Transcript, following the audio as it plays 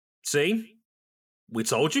See? We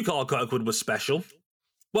told you Kyle Kirkwood was special.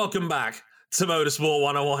 Welcome back to Motorsport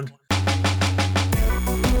 101.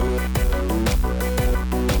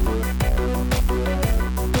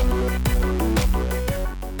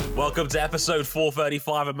 Welcome to episode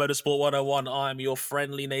 435 of Motorsport 101. I'm your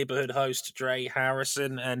friendly neighborhood host, Dre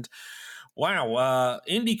Harrison, and wow,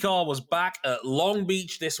 IndyCar was back at Long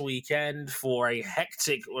Beach this weekend for a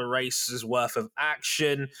hectic race's worth of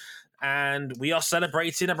action, and we are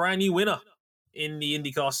celebrating a brand new winner in the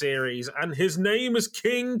IndyCar series, and his name is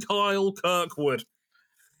King Kyle Kirkwood.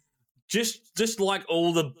 Just like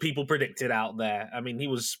all the people predicted out there. I mean, he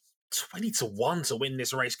was 20-1 to win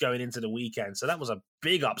this race going into the weekend, so that was a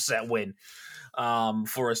big upset win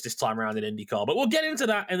for us this time around in IndyCar. But we'll get into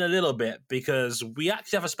that in a little bit because we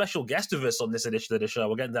actually have a special guest with us on this edition of the show.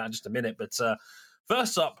 We'll get into that in just a minute. But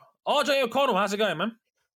first up, RJ O'Connell, how's it going, man?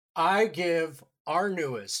 I give our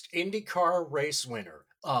newest IndyCar race winner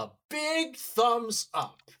a big thumbs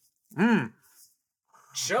up.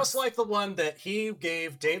 Just like the one that he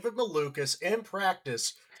gave David Malukas in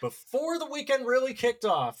practice before the weekend really kicked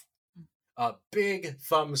off. A big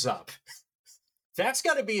thumbs up. That's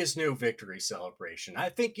got to be his new victory celebration. I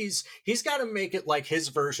think he's got to make it like his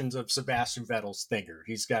versions of Sebastian Vettel's thinger.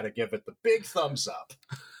 He's got to give it the big thumbs up.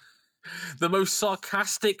 The most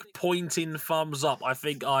sarcastic pointing thumbs up I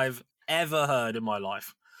think I've ever heard in my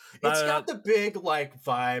life. It's got the big like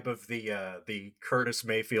vibe of the Curtis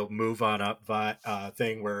Mayfield move on up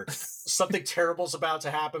thing where something terrible's about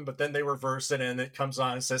to happen, but then they reverse it and it comes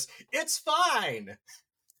on and says, "It's fine."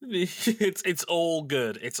 It's all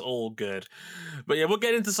good. It's all good. But yeah, we'll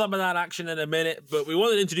get into some of that action in a minute. But we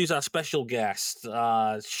wanted to introduce our special guest.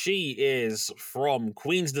 She is from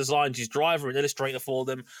Queen's Design. She's driver and illustrator for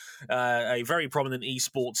them. A very prominent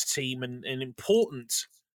eSports team and an important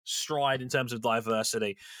stride in terms of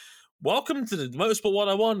diversity. Welcome to the Motorsport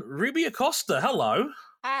 101, Ruby Acosta. Hello.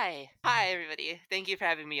 Hi, everybody. Thank you for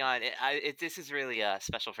having me on. This is really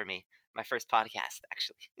special for me. My first podcast,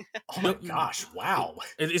 actually. Oh my gosh! Wow.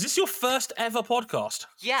 Is this your first ever podcast?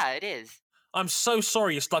 Yeah, it is. I'm so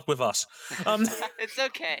sorry you stuck with us. It's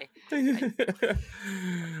okay.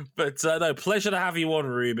 But no, pleasure to have you on,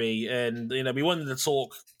 Ruby. And we wanted to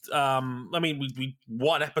talk. We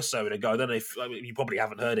one episode ago. I don't know if you probably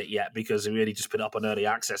haven't heard it yet because we really just put it up on early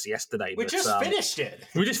access yesterday. We just finished it.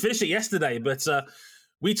 We just finished it yesterday, but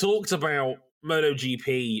we talked about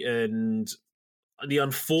MotoGP and the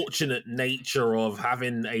unfortunate nature of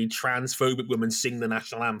having a transphobic woman sing the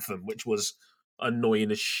national anthem, which was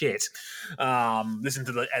annoying as shit. Listen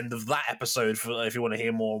to the end of that episode if you want to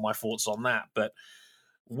hear more of my thoughts on that. But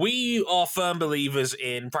we are firm believers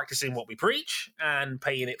in practicing what we preach and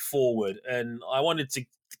paying it forward. And I wanted to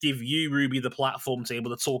give you, Ruby, the platform to be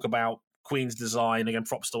able to talk about Queen's Design. Again,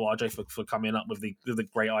 props to RJ for coming up with the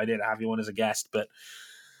great idea to have you on as a guest. But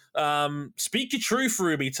speak your truth,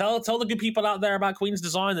 Ruby. Tell the good people out there about Queen's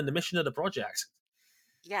Design and the mission of the project.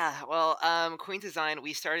 Yeah, well, Queen's Design,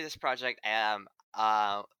 we started this project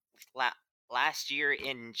last year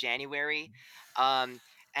in January,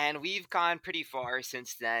 and we've gone pretty far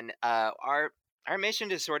since then. Our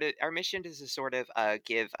mission is to sort of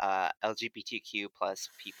give LGBTQ plus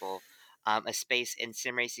people a space in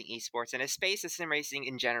sim racing esports and a space in sim racing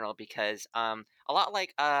in general, because a lot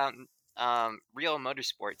like real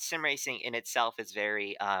motorsports, sim racing in itself is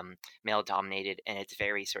very male dominated, and it's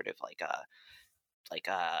very sort of like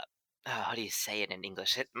how do you say it in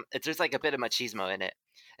English? There's like a bit of machismo in it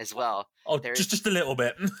as well. Oh, just a little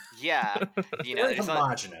bit. Yeah, very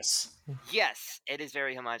homogenous. Yes, it is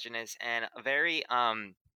very homogenous and very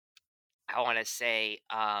I want to say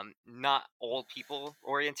not old people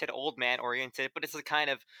oriented, old man oriented, but it's a kind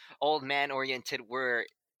of old man oriented where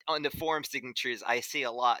on the forum signatures I see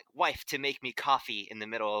a lot, wife to make me coffee in the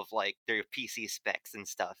middle of like their PC specs and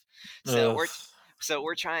stuff. So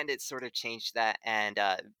we're trying to sort of change that and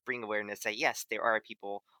bring awareness that yes, there are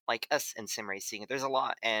people like us in sim racing. There's a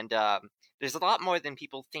lot, and there's a lot more than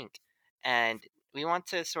people think, and we want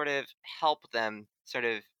to sort of help them sort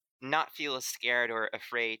of not feel as scared or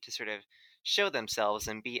afraid to sort of show themselves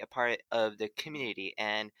and be a part of the community.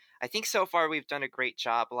 And I think so far we've done a great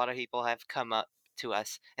job. A lot of people have come up to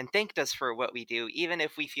us and thanked us for what we do, even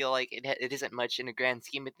if we feel like it isn't much in the grand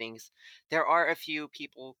scheme of things. There are a few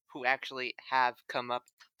people who actually have come up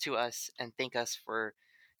to us and thank us for,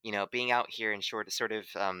 being out here and sort of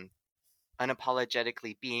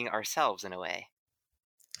unapologetically being ourselves in a way.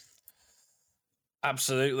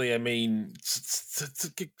 Absolutely. I mean,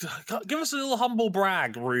 give us a little humble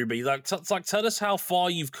brag, Ruby. Tell us how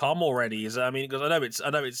far you've come already. Because I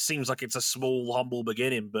know it seems like it's a small, humble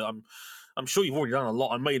beginning, but I'm sure you've already done a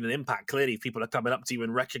lot and made an impact. Clearly, people are coming up to you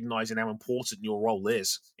and recognizing how important your role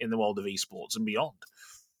is in the world of esports and beyond.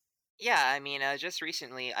 Yeah, I mean, just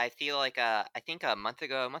recently, I feel like I think a month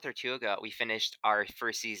or two ago, we finished our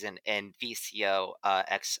first season in VCO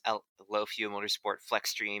XL Low Fuel Motorsport Flex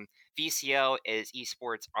Stream. VCO is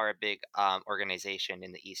esports are a big organization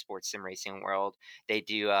in the esports sim racing world. They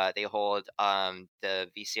hold the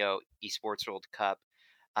VCO Esports World Cup.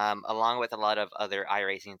 Along with a lot of other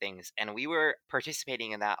iRacing things, and we were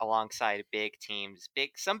participating in that alongside big teams,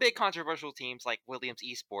 some big controversial teams like Williams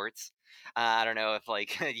Esports. I don't know if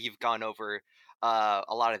like you've gone over a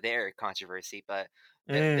lot of their controversy, but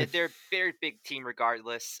they're a very big team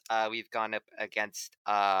regardless. We've gone up against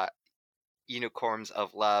Unicorns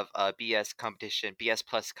of Love, BS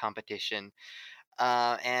Plus competition,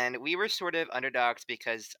 and we were sort of underdogs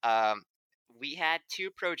because we had two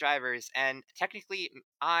pro drivers, and technically,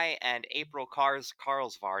 I and April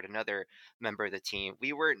Carlsvard, another member of the team,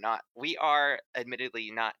 we are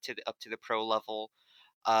admittedly not up to the pro level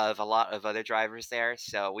of a lot of other drivers there.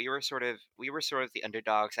 So we were sort of the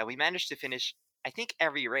underdogs, and we managed to finish, I think,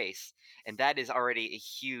 every race, and that is already a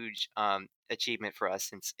huge achievement for us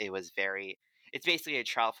since it's basically a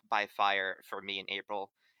trial by fire for me and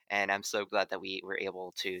April, and I'm so glad that we were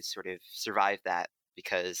able to sort of survive that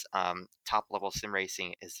because top level sim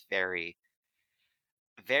racing is very,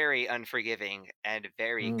 very unforgiving and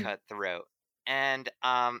very cutthroat. And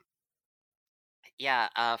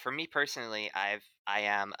yeah, for me personally, I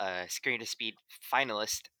am a Screen to Speed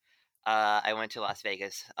finalist. I went to Las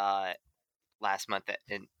Vegas last month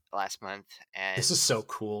and This is so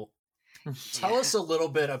cool. Tell us a little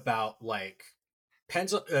bit about like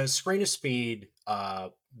Screen to Speed,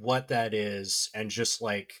 what that is, and just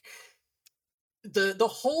like the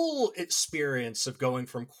whole experience of going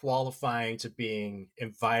from qualifying to being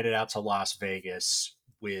invited out to Las Vegas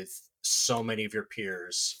with so many of your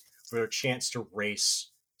peers for a chance to race,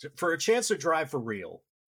 for a chance to drive for real.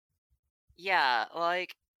 Yeah,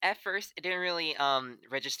 like at first it didn't really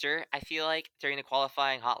register. I feel like during the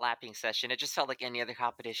qualifying hot lapping session, it just felt like any other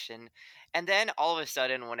competition. And then all of a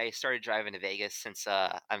sudden, when I started driving to Vegas, since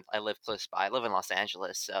I live close by, I live in Los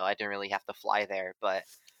Angeles, so I didn't really have to fly there. But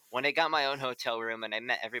when I got my own hotel room and I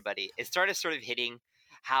met everybody, it started sort of hitting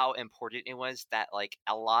how important it was that like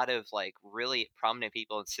a lot of like really prominent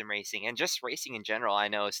people in sim racing and just racing in general. I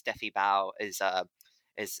know Steffi Bao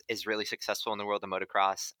is really successful in the world of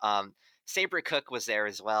motocross. Sabre Cook was there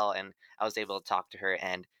as well, and I was able to talk to her.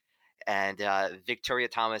 And Victoria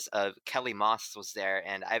Thomas of Kelly Moss was there,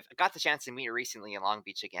 and I've got the chance to meet her recently in Long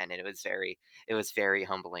Beach again, and it was very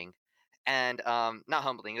humbling, and not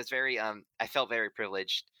humbling. It was very I felt very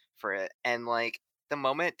privileged for it, and like the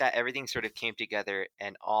moment that everything sort of came together,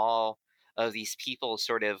 and all of these people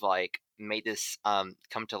sort of like made this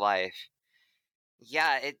come to life.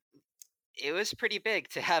 Yeah, it was pretty big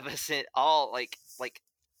to have us all like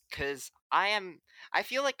because I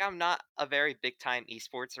feel like I'm not a very big time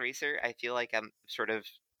esports racer. I feel like I'm sort of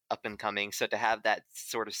up and coming, so to have that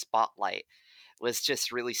sort of spotlight was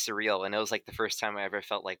just really surreal, and it was like the first time I ever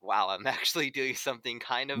felt like, wow, I'm actually doing something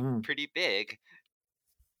kind of pretty big.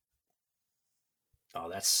 Oh,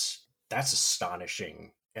 that's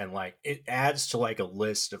astonishing. And like it adds to like a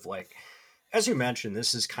list of like, as you mentioned,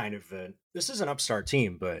 this is an upstart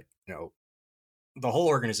team, but you know, the whole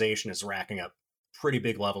organization is racking up pretty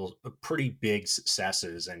big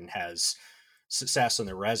successes, and has success on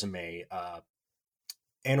their resume.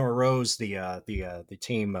 Anna Rose, the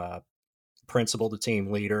team principal, the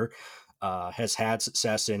team leader, has had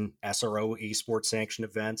success in SRO esports sanctioned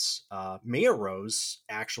events. Mia Rose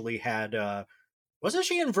actually had, wasn't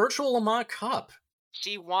she in Virtual Le Mans Cup?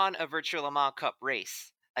 She won a virtual Le Mans Cup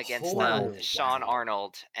race against Sean Wow.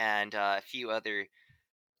 Arnold and a few other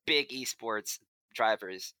big esports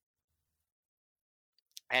drivers.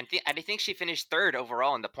 And I think she finished third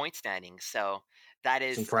overall in the point standings. So that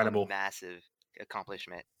is incredible. A massive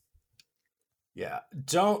accomplishment. Yeah,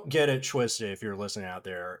 don't get it twisted if you're listening out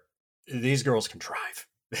there. These girls can drive.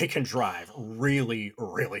 They can drive really,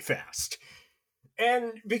 really fast.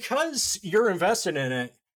 And because you're invested in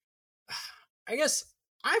it, I guess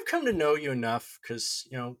I've come to know you enough because,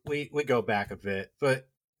 you know, we go back a bit, but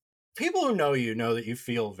people who know you know that you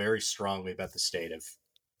feel very strongly about the state of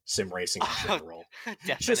sim racing in general.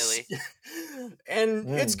 Definitely. And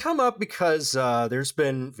it's come up because there's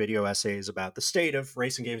been video essays about the state of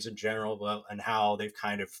racing games in general, and how they've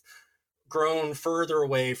kind of grown further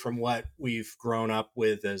away from what we've grown up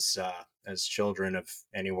with as children of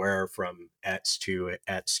anywhere from X to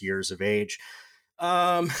X years of age.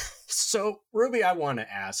 So Ruby, I want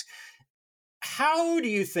to ask, how do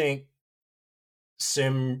you think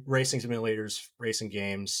racing simulators, racing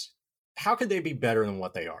games, how could they be better than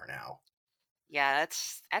what they are now? Yeah,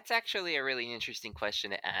 that's actually a really interesting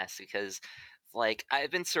question to ask because like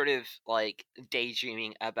I've been sort of like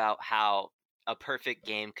daydreaming about how a perfect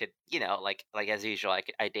game could, like as usual,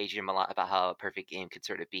 I daydream a lot about how a perfect game could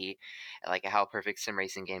sort of be, like how a perfect sim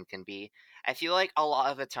racing game can be. I feel like a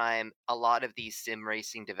lot of the time, a lot of these sim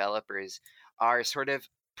racing developers are sort of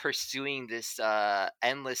pursuing this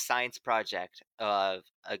endless science project of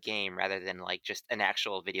a game rather than like just an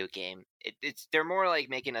actual video game. It's they're more like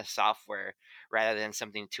making a software rather than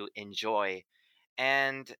something to enjoy.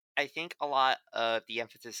 And I think a lot of the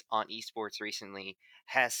emphasis on esports recently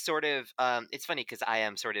has sort of it's funny because I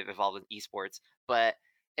am sort of involved in esports, but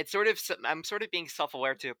it's sort of I'm sort of being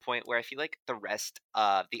self-aware to a point where I feel like the rest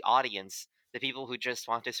of the audience, the people who just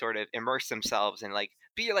want to sort of immerse themselves and like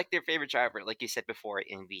be like their favorite driver, like you said before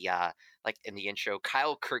in the like in the intro,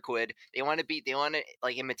 Kyle Kirkwood, they want to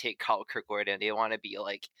like imitate Kyle Kirkwood, and they want to be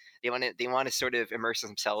like they want to sort of immerse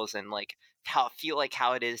themselves and like how feel like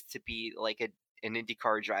how it is to be like an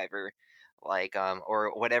IndyCar driver, like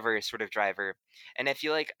or whatever sort of driver. And I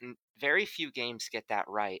feel like very few games get that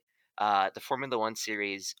right. The Formula One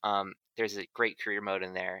series, there's a great career mode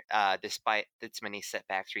in there, despite its many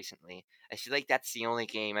setbacks recently. I feel like that's the only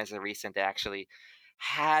game as of recent that actually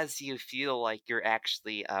has you feel like you're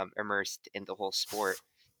actually immersed in the whole sport.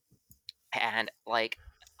 And like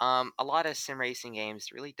a lot of sim racing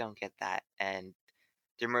games really don't get that, and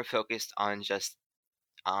they're more focused on just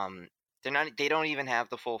um they don't even have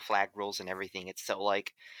the full flag rules and everything. It's so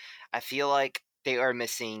like I feel like they are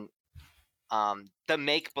missing the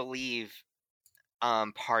make believe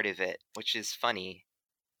part of it, which is funny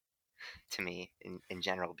to me in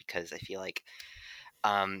general because I feel like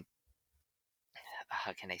um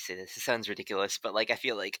how can I say this? It sounds ridiculous, but like I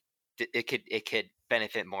feel like it could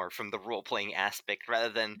benefit more from the role playing aspect rather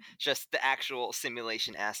than just the actual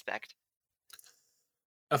simulation aspect.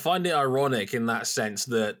 I find it ironic in that sense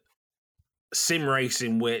that sim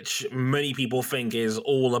racing, which many people think is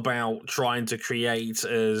all about trying to create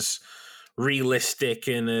as realistic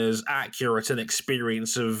and as accurate an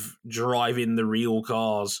experience of driving the real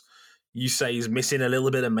cars, you say is missing a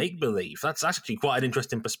little bit of make believe. That's actually quite an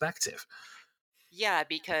interesting perspective. Yeah,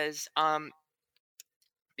 because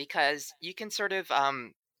you can sort of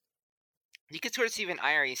see even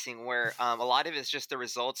iRacing where a lot of it's just the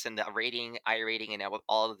results and the rating, iRating, and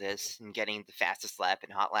all of this, and getting the fastest lap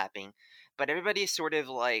and hot lapping. But everybody's sort of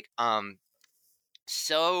like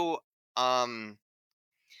so um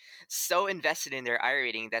so invested in their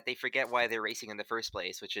iRating that they forget why they're racing in the first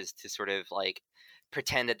place, which is to sort of like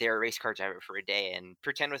pretend that they're a race car driver for a day and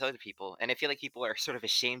pretend with other people. And I feel like people are sort of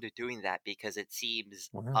ashamed of doing that because it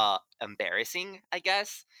seems Wow. embarrassing, I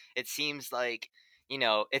guess. It seems like,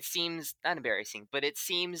 it seems not embarrassing, but it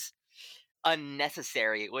seems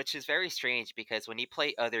unnecessary, which is very strange because when you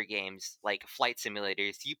play other games like flight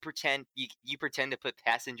simulators, you pretend to put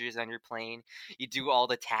passengers on your plane, you do all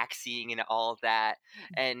the taxiing and all that,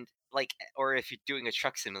 and like, or if you're doing a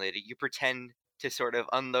truck simulator, you pretend to sort of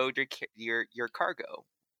unload your cargo,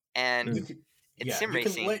 and You can, it's yeah, sim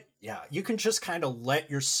racing. you can just kind of let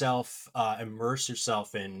yourself immerse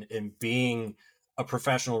yourself in being a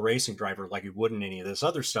professional racing driver like you would in any of this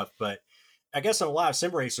other stuff. But I guess in a lot of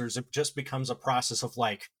sim racers, it just becomes a process of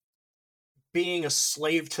like being a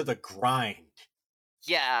slave to the grind.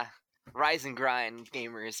 Yeah, rise and grind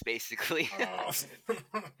gamers basically. Oh.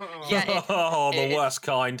 Yeah, Oh, the it worst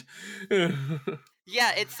kind.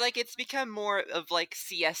 yeah, it's like it's become more of like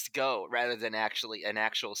CS:GO rather than actually an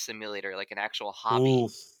actual simulator, like an actual hobby.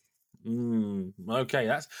 Oof. Okay,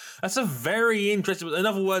 that's a very interesting. In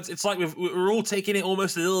other words, it's like we're all taking it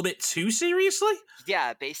almost a little bit too seriously.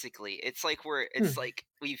 Yeah, basically, it's like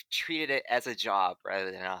we've treated it as a job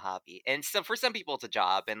rather than a hobby. And so for some people it's a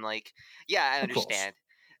job, and like yeah, I Of course. understand.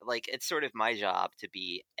 Like it's sort of my job to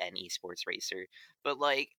be an esports racer. But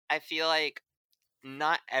like I feel like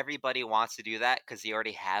not everybody wants to do that because they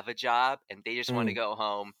already have a job and they just want to Mm. go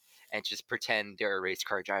home and just pretend they're a race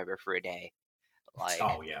car driver for a day. Like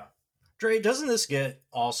Oh yeah. Dre, doesn't this get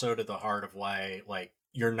also to the heart of why like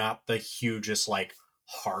you're not the hugest like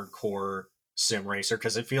hardcore sim racer?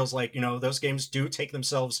 Because it feels like, those games do take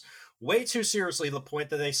themselves way too seriously to the point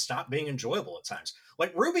that they stop being enjoyable at times.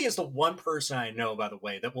 Like Ruby is the one person I know, by the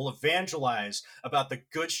way, that will evangelize about the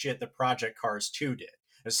good shit that Project Cars 2 did.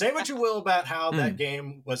 And say what you will about how that Mm.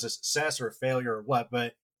 game was a success or a failure or what,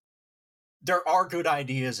 but there are good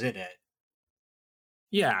ideas in it.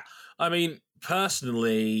 Yeah, I mean,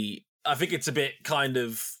 personally, I think it's a bit kind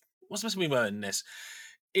of what's supposed to be word in this.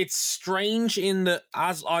 it's strange in that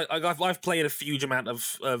as I've played a huge amount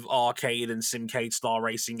of arcade and simcade style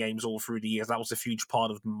racing games all through the years. That was a huge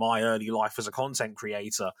part of my early life as a content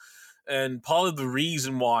creator. And part of the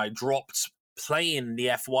reason why I dropped playing the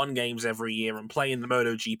F1 games every year and playing the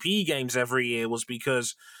MotoGP games every year was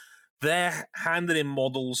because their handling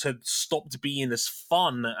models had stopped being as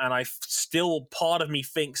fun, and part of me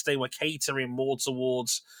thinks they were catering more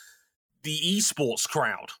towards the esports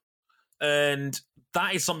crowd. And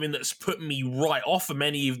that is something that's put me right off of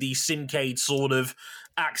many of these simcade sort of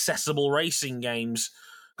accessible racing games.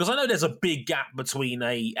 Because I know there's a big gap between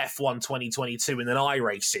a F1 2022 and an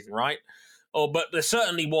iRacing, right? But there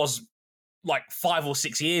certainly was like 5 or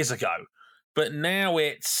 6 years ago. But now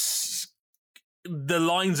the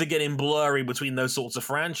lines are getting blurry between those sorts of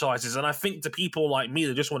franchises. And I think to people like me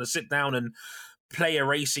that just want to sit down and play a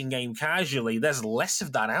racing game casually, there's less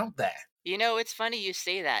of that out there. You know, it's funny you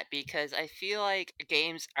say that because I feel like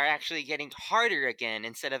games are actually getting harder again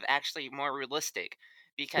instead of actually more realistic.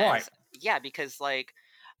 Right. Because like,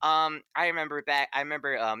 I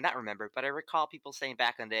recall people saying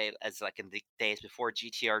back in the day, as like in the days before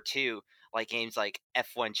GTR2, like games like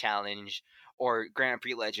F1 Challenge or Grand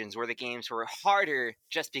Prix Legends, where the games were harder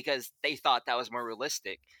just because they thought that was more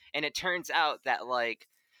realistic. And it turns out that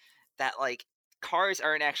cars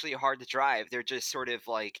aren't actually hard to drive. They're just sort of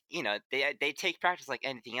like, they take practice like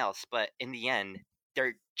anything else, but in the end,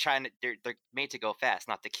 they're made to go fast,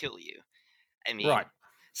 not to kill you. I mean, Right.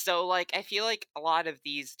 So like I feel like a lot of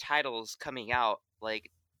these titles coming out, like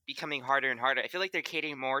becoming harder and harder, I feel like they're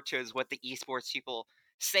catering more towards what the esports people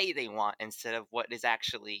say they want instead of what is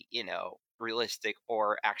actually, realistic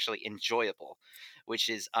or actually enjoyable, which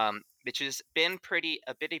has been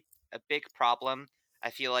a big problem. I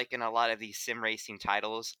feel like in a lot of these sim racing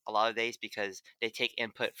titles, a lot of days because they take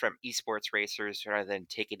input from esports racers rather than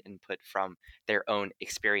taking input from their own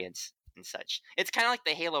experience and such. It's kind of like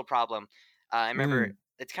the Halo problem. I remember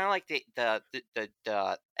it's kind of like the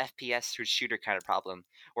FPS shooter kind of problem,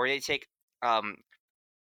 where they take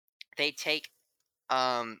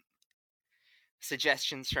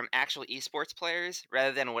suggestions from actual esports players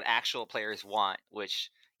rather than what actual players want, which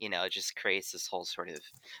just creates this whole sort of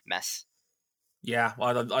mess. Yeah,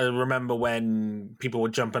 I remember when people were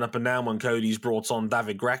jumping up and down when Cody's brought on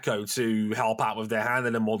David Greco to help out with their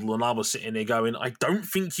handling model, and I was sitting there going, I don't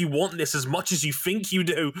think you want this as much as you think you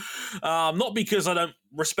do. Not because I don't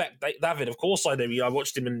respect David, of course I do. I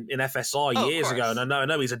watched him in FSI years ago, and I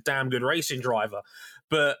know he's a damn good racing driver,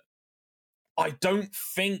 but I don't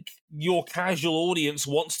think your casual audience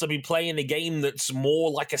wants to be playing a game that's more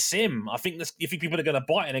like a sim. I think people are going to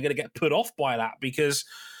buy it and they're going to get put off by that because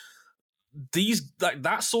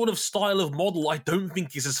that sort of style of model I don't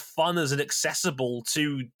think is as fun as and accessible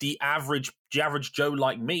to the average Joe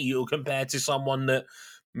like me, or compared to someone that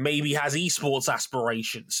maybe has esports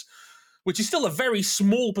aspirations, which is still a very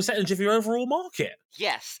small percentage of your overall market.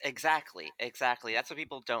 Yes, exactly. That's what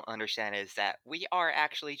people don't understand, is that we are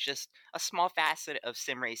actually just a small facet of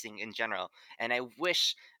sim racing in general. And I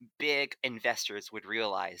wish big investors would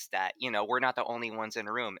realize that, we're not the only ones in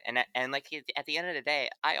the room. And like at the end of the day,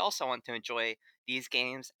 I also want to enjoy these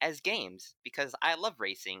games as games because I love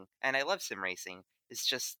racing and I love sim racing. It's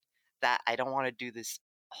just that I don't want to do this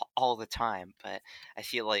all the time, but I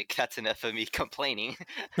feel like that's enough of me complaining.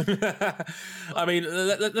 I mean,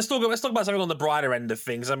 let's talk about something on the brighter end of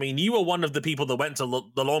things. I mean, you were one of the people that went to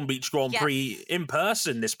the Long Beach Grand Prix in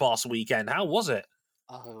person this past weekend. How was it?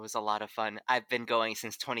 Oh, it was a lot of fun. I've been going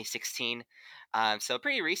since 2016, so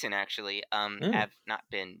pretty recent actually. I've not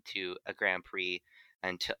been to a Grand Prix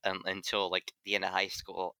until like the end of high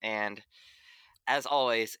school, and as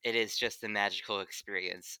always, it is just a magical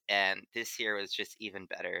experience, and this year was just even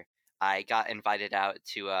better. I got invited out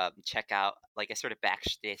to check out like a sort of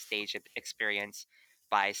backstage experience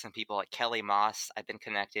by some people like Kelly Moss. I've been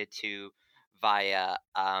connected to via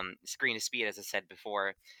Screen to Speed, as I said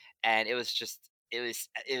before, and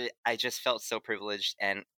I just felt so privileged,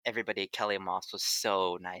 and everybody at Kelly Moss was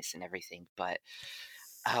so nice and everything. But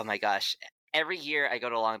oh my gosh, every year I go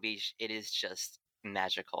to Long Beach, it is just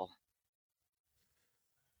magical.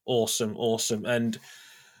 Awesome. And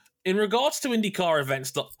in regards to IndyCar events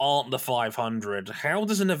that aren't the 500, how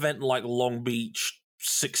does an event like Long Beach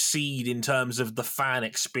succeed in terms of the fan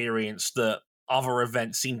experience that other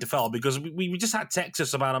events seem to fail? Because we just had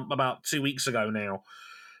Texas about 2 weeks ago now,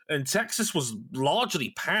 and Texas was largely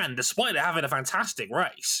panned despite it having a fantastic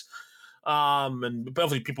race. And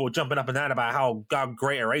obviously people were jumping up and down about how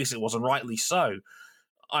great a race it was, and rightly so.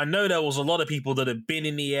 I know there was a lot of people that had been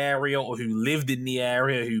in the area or who lived in the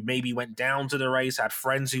area who maybe went down to the race, had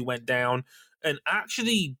friends who went down, and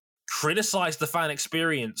actually criticize the fan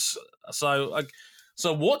experience. So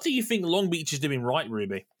what do you think Long Beach is doing right,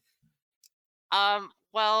 Ruby?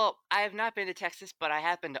 Well, I have not been to Texas, but I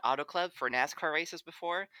have been to Auto Club for NASCAR races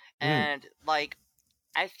before, and like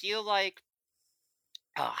I feel like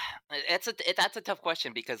ah, that's a tough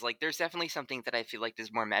question because like there's definitely something that I feel like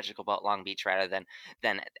is more magical about Long Beach rather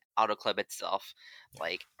than Auto Club itself,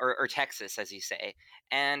 like or Texas as you say,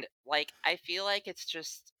 and like I feel like it's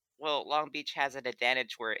just well Long Beach has an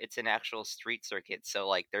advantage where it's an actual street circuit, so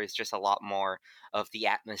like there's just a lot more of the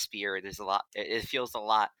atmosphere. There's a lot. It feels a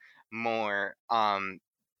lot more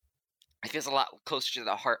it feels a lot closer to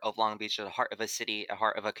the heart of Long Beach, to the heart of a city, a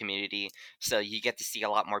heart of a community. So you get to see a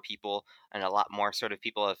lot more people and a lot more sort of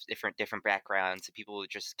people of different backgrounds, people who are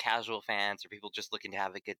just casual fans or people just looking to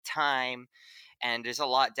have a good time. And there's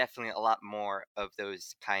definitely a lot more of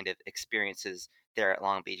those kind of experiences there at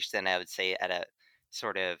Long Beach than I would say at a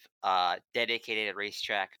sort of dedicated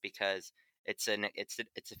racetrack because it's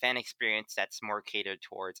a fan experience that's more catered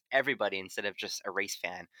towards everybody instead of just a race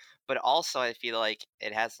fan. But also, I feel like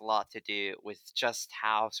it has a lot to do with just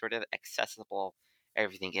how sort of accessible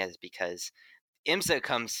everything is because IMSA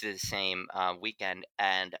comes to the same weekend,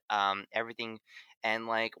 and everything, and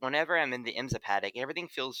like whenever I'm in the IMSA paddock, everything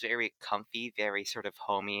feels very comfy, very sort of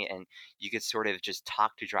homey, and you could sort of just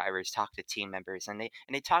talk to drivers, talk to team members, and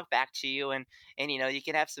they talk back to you, and you know you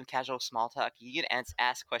can have some casual small talk. You can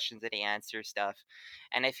ask questions and they answer stuff,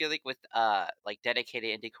 and I feel like with like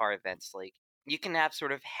dedicated IndyCar events, like you can have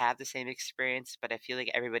the same experience, but I feel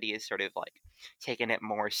like everybody is sort of like taking it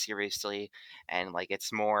more seriously, and like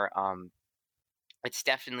it's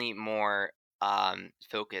definitely more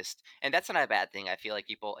focused, and that's not a bad thing. I feel like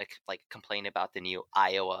people like complain about the new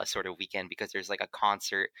Iowa sort of weekend because there's like a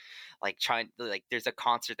concert there's a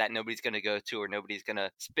concert that nobody's going to go to or nobody's going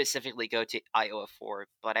to specifically go to Iowa for,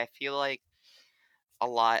 but I feel like a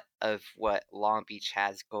lot of what Long Beach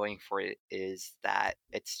has going for it is that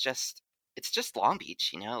it's just Long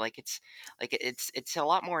Beach, you know, like it's a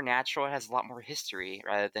lot more natural. It has a lot more history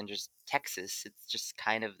rather than just Texas. It's just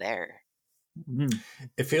kind of there.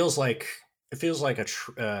 It feels like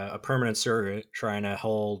a permanent circuit trying to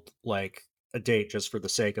hold like a date just for the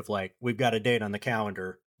sake of like we've got a date on the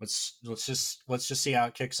calendar. Let's just see how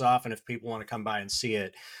it kicks off, and if people want to come by and see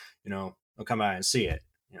it, they'll come by and see it.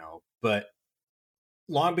 But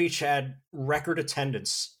Long Beach had record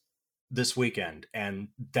attendance this weekend, and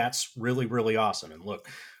that's really really awesome. And look,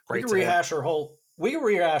 we can rehash our whole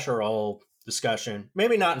discussion.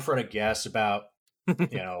 Maybe not in front of guests about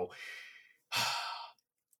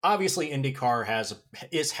obviously IndyCar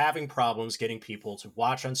is having problems getting people to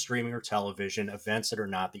watch on streaming or television events that are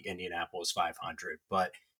not the Indianapolis 500,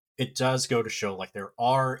 but it does go to show like there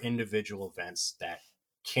are individual events that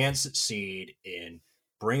can succeed in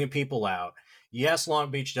bringing people out. Yes,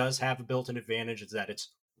 Long Beach does have a built-in advantage, is that it's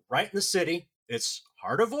right in the city. It's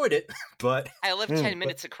hard to avoid it, but I live 10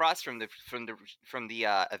 minutes across from the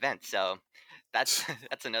event, so that's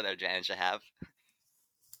another advantage I have.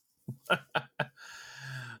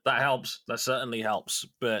 That helps. That certainly helps.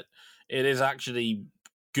 But it is actually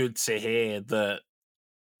good to hear that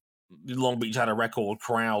Long Beach had a record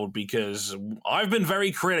crowd because I've been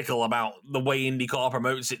very critical about the way IndyCar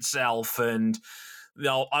promotes itself, and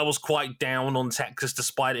I was quite down on Texas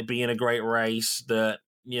despite it being a great race. That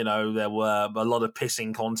there were a lot of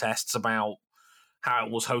pissing contests about how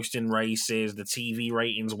it was hosting races. The TV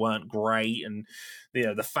ratings weren't great, and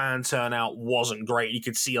the fan turnout wasn't great. You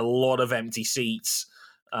could see a lot of empty seats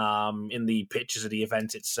in the pictures of the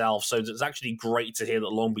event itself. So it's actually great to hear that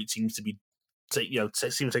Long Beach seems to be taking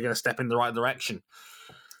a step in the right direction.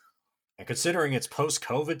 And considering it's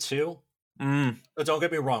post-COVID too, don't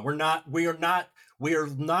get me wrong, we are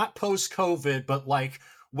not post-COVID, but like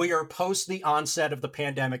we are post the onset of the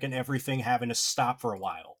pandemic and everything having to stop for a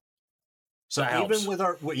while. So even with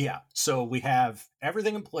so we have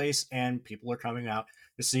everything in place and people are coming out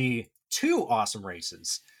to see two awesome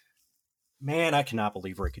races. Man, I cannot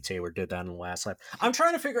believe Ricky Taylor did that in the last lap. I'm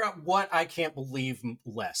trying to figure out what I can't believe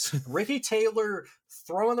less. Ricky Taylor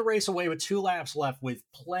throwing the race away with 2 laps left with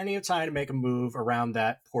plenty of time to make a move around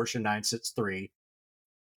that Porsche 963,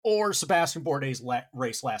 or Sebastian Bourdais'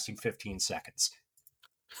 race lasting 15 seconds.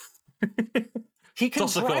 He can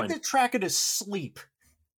drive the track in his sleep.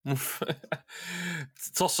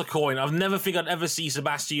 Toss a coin. I've never think I'd ever see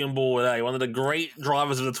Sebastian Bourdais, one of the great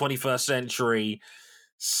drivers of the 21st century,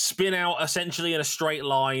 spin out essentially in a straight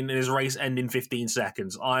line and his race end in 15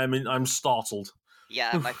 seconds. I'm startled.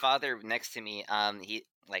 Yeah, my father next to me, he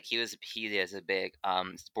is a big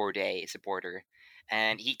Bourdais supporter,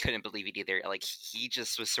 and he couldn't believe it either. Like he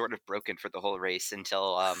just was sort of broken for the whole race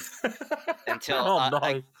until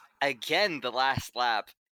again the last lap,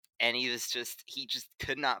 and he just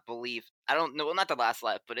could not believe. I don't know, well, not the last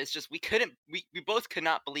lap, but it's just we both could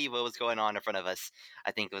not believe what was going on in front of us.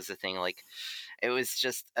 I think it was the thing. Like, it was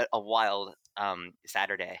just a wild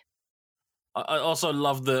Saturday. I also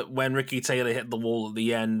love that when Ricky Taylor hit the wall at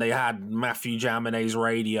the end, they had Matthew Jaminet's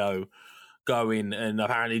radio going, and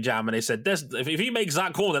apparently Jaminet said, if he makes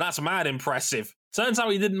that corner, that's mad impressive. Turns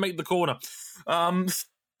out he didn't make the corner.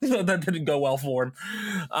 That didn't go well for him.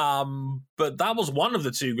 But that was one of the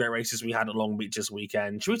two great races we had at Long Beach this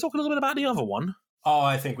weekend. Should we talk a little bit about the other one? Oh,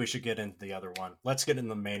 I think we should get into the other one. Let's get into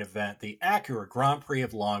the main event, the Acura Grand Prix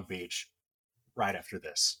of Long Beach, right after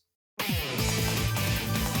this.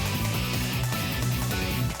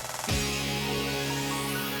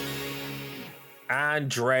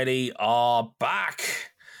 Andretti are back.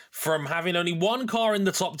 From having only one car in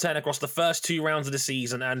the top 10 across the first 2 rounds of the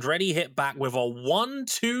season, Andretti hit back with a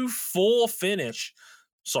 1-2-4 finish.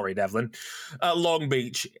 Sorry, Devlin. At Long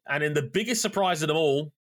Beach. And in the biggest surprise of them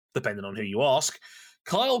all, depending on who you ask,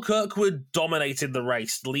 Kyle Kirkwood dominated the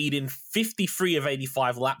race, leading 53 of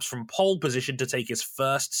 85 laps from pole position to take his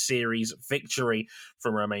first series victory,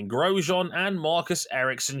 from Romain Grosjean and Marcus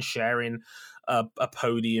Ericsson sharing a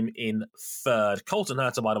podium in third. Colton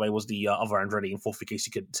Herta, by the way, was the other Andretti in fourth, in case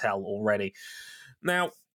you couldn't tell already.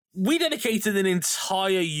 Now, we dedicated an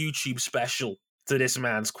entire YouTube special to this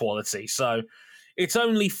man's quality, so it's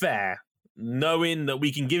only fair, knowing that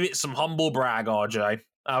we can give it some humble brag, RJ,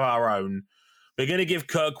 of our own. We're going to give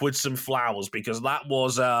Kirkwood some flowers, because that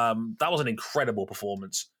was an incredible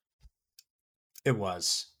performance. It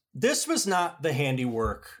was. This was not the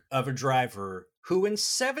handiwork of a driver who in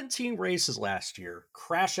 17 races last year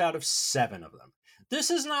crashed out of 7 of them. This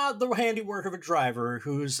is not the handiwork of a driver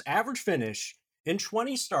whose average finish in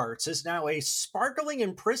 20 starts is now a sparkling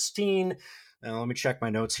and pristine, let me check my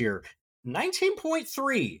notes here,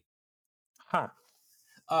 19.3.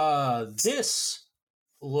 This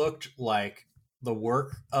looked like the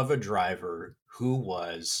work of a driver who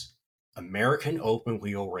was American Open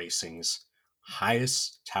Wheel Racing's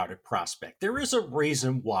highest touted prospect. There is a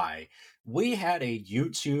reason why we had a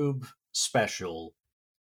YouTube special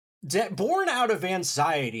born out of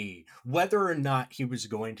anxiety whether or not he was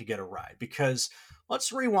going to get a ride. Because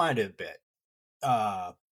let's rewind it a bit.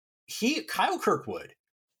 Kyle Kirkwood,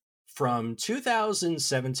 from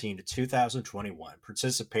 2017 to 2021,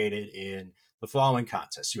 participated in the following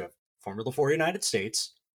contests. You have Formula 4 United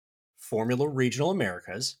States, Formula Regional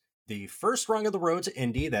Americas, the first rung of the road to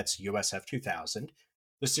Indy, that's USF 2000,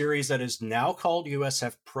 the series that is now called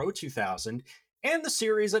USF Pro 2000, and the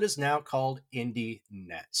series that is now called Indy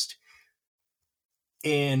Next.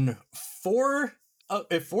 In 4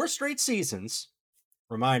 straight seasons,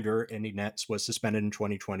 reminder, Indy Next was suspended in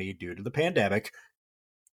 2020 due to the pandemic,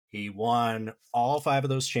 he won all 5 of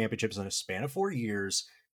those championships in a span of 4 years,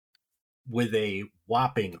 with a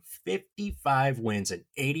whopping 55 wins in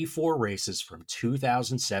 84 races from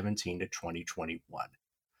 2017 to 2021.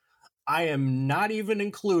 I am not even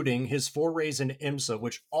including his 4 races in IMSA,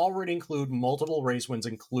 which already include multiple race wins,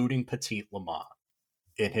 including Petit Le Mans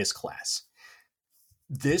in his class.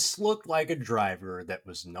 This looked like a driver that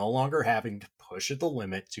was no longer having to push at the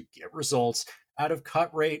limit to get results out of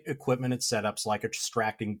cut rate equipment and setups like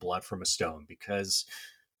extracting blood from a stone, because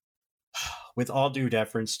with all due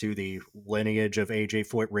deference to the lineage of AJ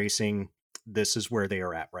Foyt Racing, this is where they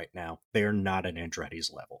are at right now. They are not at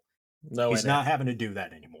Andretti's level. No, he's not having to do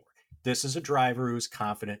that anymore. This is a driver who's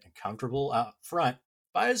confident and comfortable out front.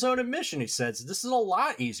 By his own admission, he says, this is a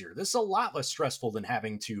lot easier. This is a lot less stressful than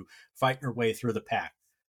having to fight your way through the pack.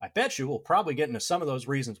 I bet you we'll probably get into some of those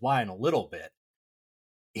reasons why in a little bit.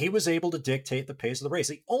 He was able to dictate the pace of the race.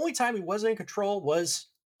 The only time he wasn't in control was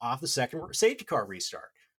off the second safety car restart.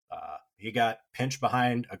 He got pinched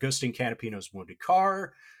behind Agustin Canapino's wounded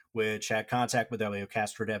car, which had contact with Elio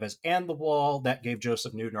Castroneves and the wall. That gave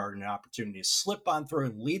Joseph Newgarden an opportunity to slip on through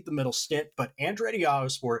and lead the middle stint, but Andretti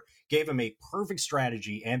Autosport gave him a perfect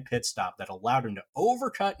strategy and pit stop that allowed him to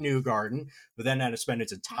overcut Newgarden, who then had to spend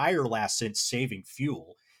its entire last stint saving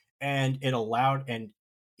fuel, and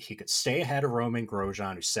he could stay ahead of Romain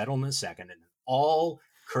Grosjean, who settled in the second, and all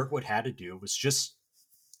Kirkwood had to do was just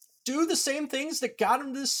do the same things that got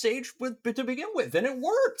him to this stage to begin with, and it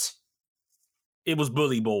worked. It was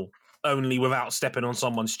bully ball, only without stepping on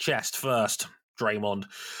someone's chest first, Draymond.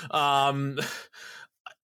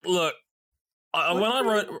 Look, when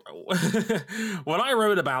I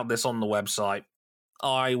wrote about this on the website,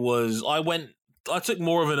 I took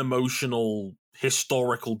more of an emotional,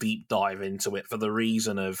 historical deep dive into it for the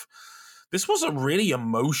reason of this was a really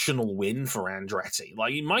emotional win for Andretti.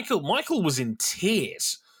 Like Michael was in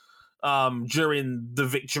tears during the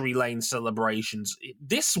victory lane celebrations.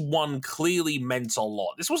 This one clearly meant a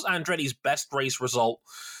lot. This was Andretti's best race result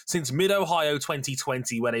since Mid-Ohio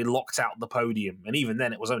 2020, where they locked out the podium. And even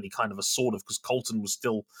then, it was only kind of a sort of, because Colton was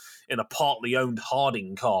still in a partly owned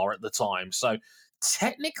Harding car at the time. So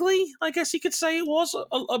technically, I guess you could say it was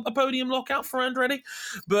a podium lockout for Andretti.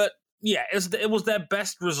 But yeah, it was their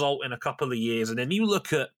best result in a couple of years. And then you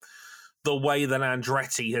look at the way that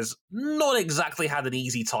Andretti has not exactly had an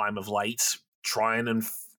easy time of late, trying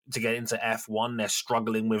to get into F1. They're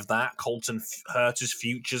struggling with that. Colton Herta's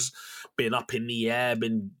future's been up in the air.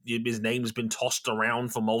 His name's been tossed around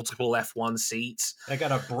for multiple F1 seats. They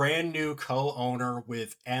got a brand new co-owner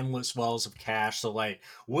with endless wells of cash. So, like,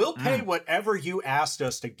 we'll pay whatever you asked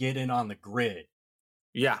us to get in on the grid.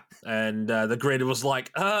 Yeah, and the grid was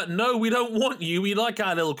like, no, we don't want you. We like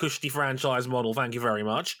our little cushy franchise model. Thank you very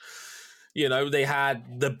much. You know, they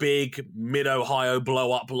had the big Mid-Ohio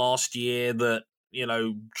blow-up last year that, you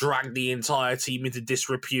know, dragged the entire team into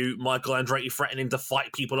disrepute. Michael Andretti threatening to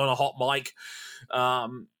fight people on a hot mic.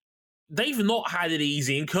 They've not had it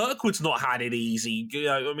easy, and Kirkwood's not had it easy. You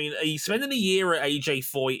know, I mean, spending a year at AJ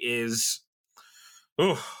Foyt is...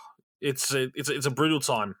 it's a brutal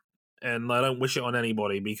time, and I don't wish it on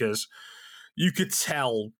anybody, because you could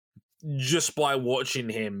tell just by watching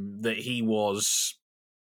him that he was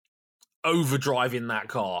overdriving that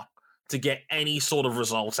car to get any sort of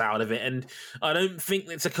result out of it. And I don't think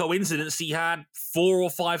it's a coincidence he had 4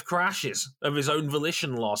 or 5 crashes of his own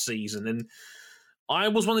volition last season. And I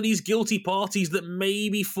was one of these guilty parties that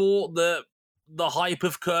maybe thought that the hype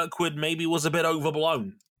of Kirkwood maybe was a bit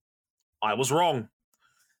overblown. I was wrong.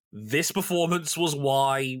 This performance was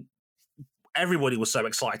why everybody was so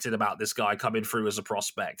excited about this guy coming through as a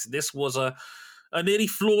prospect. This was a nearly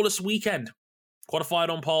flawless weekend. Qualified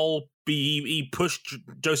on pole, he pushed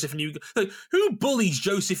Joseph Newgarden. Like, who bullies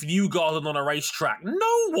Joseph Newgarden on a racetrack?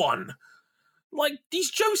 No one! Like,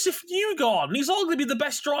 he's Joseph Newgarden. He's arguably the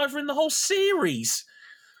best driver in the whole series.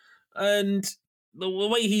 And the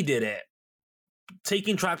way he did it,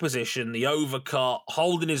 taking track position, the overcut,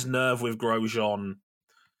 holding his nerve with Grosjean,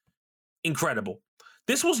 incredible.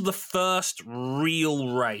 This was the first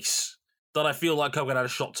real race that I feel like Kirkwood had a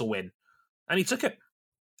shot to win. And he took it.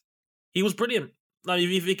 He was brilliant. Now,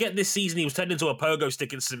 if you get this season, he was turned into a pogo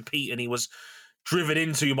stick in St. Pete, and he was driven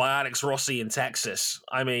into by Alex Rossi in Texas.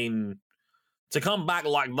 I mean, to come back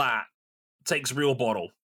like that takes real bottle.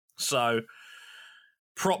 So,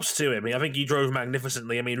 props to him. I think he drove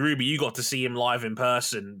magnificently. I mean, Ruby, you got to see him live in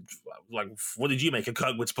person. Like, what did you make of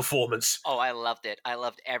Kirkwood's performance? Oh, I loved it. I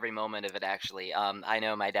loved every moment of it, actually. I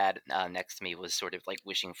know my dad next to me was sort of like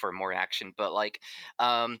wishing for more action, but like,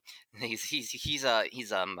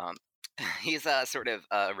 he's a sort of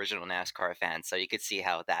original NASCAR fan, so you could see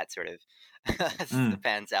how that sort of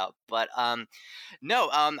pans out. But I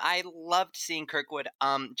loved seeing Kirkwood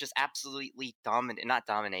just absolutely not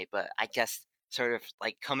dominate, but I guess sort of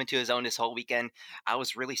like come into his own this whole weekend. I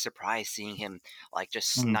was really surprised seeing him like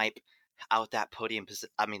just snipe out that podium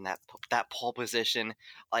that pole position.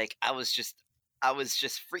 Like I was just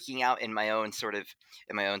freaking out in my own sort of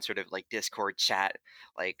like Discord chat,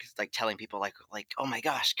 like telling people like oh my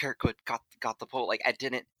gosh, Kirkwood got the pole. Like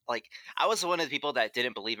I was one of the people that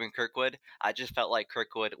didn't believe in Kirkwood. I just felt like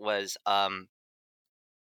Kirkwood was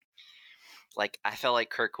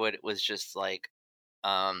just like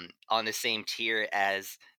on the same tier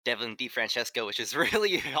as Devlin DeFrancesco, which is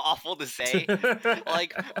really awful to say.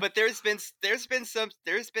 Like, but there's been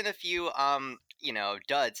a few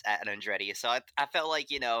duds at Andretti. So I felt like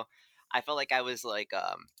I was like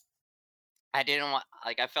I didn't want,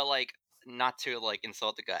 like, I felt like not to like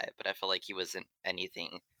insult the guy, but I felt like he wasn't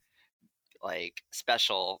anything like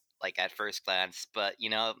special like at first glance. But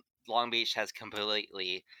Long Beach has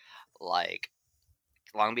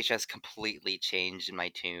completely changed in my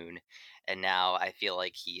tune, and now I feel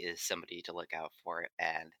like he is somebody to look out for.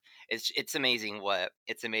 And it's amazing what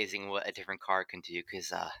a different car can do,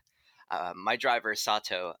 because my driver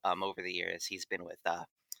Sato, over the years, he's been with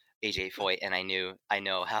AJ Foyt, and I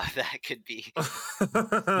know how that could be. You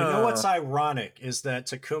know what's ironic is that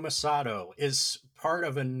Takuma Sato is part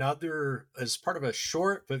of a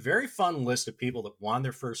short but very fun list of people that won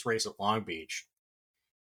their first race at Long Beach.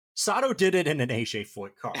 Sato did it in an AJ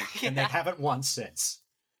Foyt car, and they haven't won since.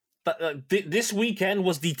 But this weekend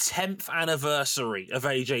was the 10th anniversary of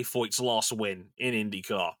AJ Foyt's last win in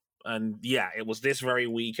IndyCar. And yeah, it was this very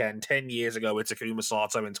weekend, 10 years ago with Takuma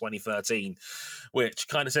Sato in 2013, which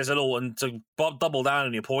kind of says it all. And to double down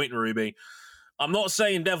on your point, Ruby, I'm not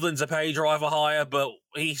saying Devlin's a pay driver hire, but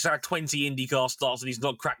he's had 20 IndyCar starts and he's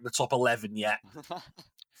not cracked the top 11 yet.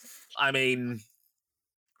 I mean,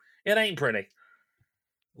 It ain't pretty.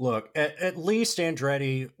 Look, at least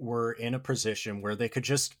Andretti were in a position where they could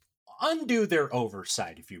just undo their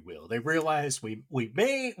oversight, if you will. They realized we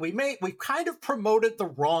kind of promoted the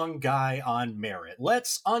wrong guy on merit.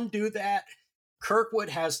 Let's undo that. Kirkwood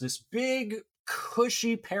has this big,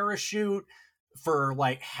 cushy parachute for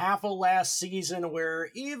like half of last season, where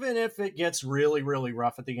even if it gets really, really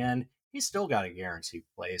rough at the end, he's still got a guaranteed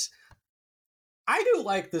place. I do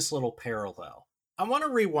like this little parallel. I want to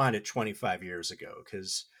rewind it 25 years ago,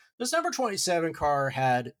 because this number 27 car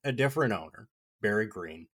had a different owner, Barry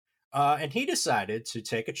Green, and he decided to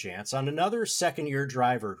take a chance on another second-year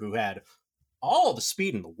driver who had all the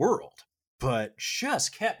speed in the world, but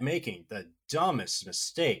just kept making the dumbest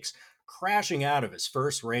mistakes, crashing out of his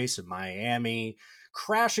first race in Miami,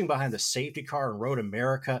 crashing behind the safety car in Road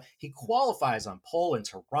America. He qualifies on pole in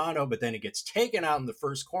Toronto, but then he gets taken out in the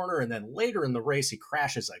first corner, and then later in the race he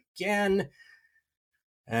crashes again.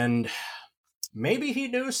 And maybe he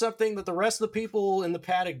knew something that the rest of the people in the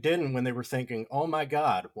paddock didn't, when they were thinking, oh my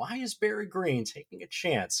God, why is Barry Green taking a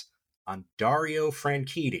chance on Dario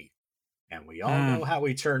Franchitti? And we all know how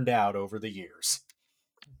he turned out over the years.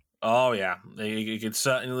 Oh yeah, you could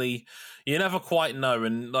certainly. You never quite know,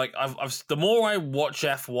 and like I've the more I watch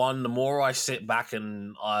F1, the more I sit back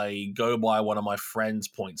and I go by one of my friends'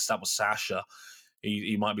 points. That was Sasha.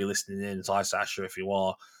 He might be listening in. Hi Sasha, if you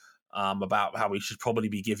are. About how we should probably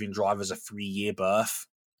be giving drivers a 3-year berth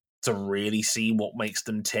to really see what makes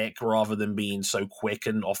them tick, rather than being so quick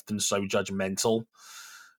and often so judgmental,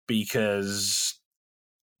 because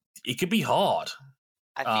it could be hard.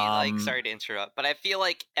 I feel like, sorry to interrupt, but I feel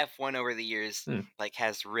like F1 over the years like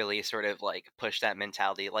has really sort of like pushed that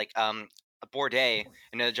mentality. Like Bourdais,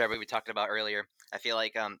 another driver we talked about earlier, I feel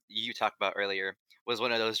like you talked about earlier, was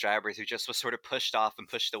one of those drivers who just was sort of pushed off and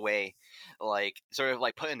pushed away, like sort of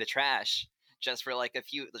like put in the trash just for like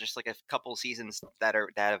a couple seasons that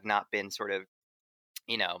have not been sort of,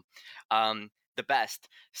 you know, the best.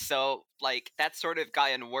 So like that's sort of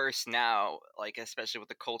gotten worse now, like especially with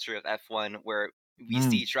the culture of F1, where we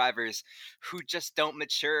see drivers who just don't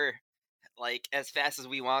mature like as fast as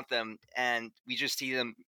we want them, and we just see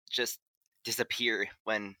them just disappear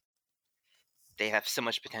when they have so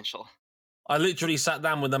much potential. I literally sat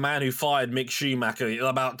down with the man who fired Mick Schumacher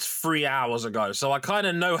about 3 hours ago, so I kind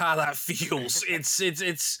of know how that feels. It's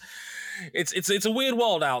a weird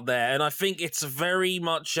world out there, and I think it's very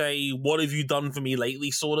much a "what have you done for me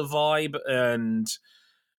lately" sort of vibe. And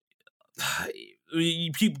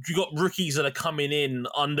you got rookies that are coming in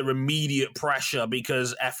under immediate pressure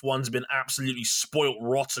because F1's been absolutely spoilt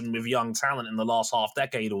rotten with young talent in the last half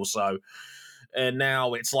decade or so. And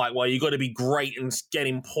now it's like, well, you got to be great and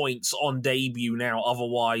getting points on debut now.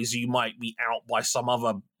 Otherwise, you might be out by some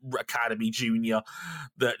other academy junior,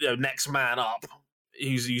 that next man up,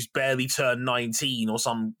 who's barely turned 19 or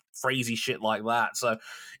some crazy shit like that. So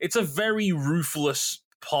it's a very ruthless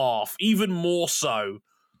path, even more so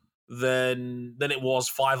than it was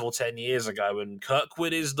 5 or 10 years ago. And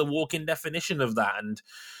Kirkwood is the walking definition of that. And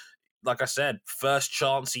like I said, first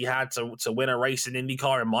chance he had to win a race in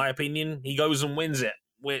IndyCar, in my opinion, he goes and wins it,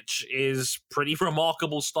 which is pretty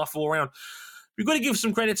remarkable stuff all around. We've got to give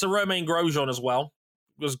some credit to Romain Grosjean as well,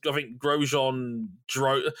 because I think Grosjean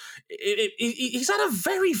he's had a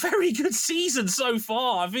very, very good season so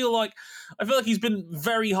far. I feel like he's been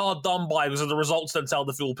very hard done by because of the results don't tell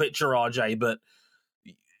the full picture, RJ, but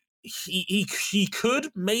he could,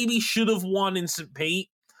 maybe should have won in St. Pete.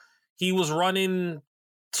 He was running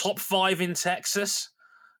top 5 in Texas,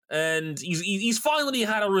 and he's finally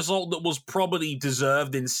had a result that was probably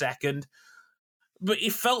deserved in second, but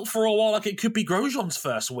it felt for a while like it could be Grosjean's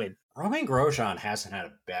first win. Romain Grosjean hasn't had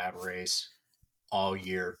a bad race all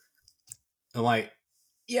year. And like,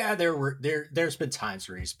 yeah, there's been times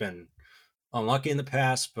where he's been unlucky in the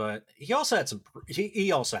past, but he also had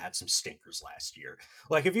some stinkers last year.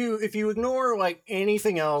 Like if you ignore like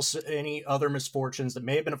anything else, any other misfortunes that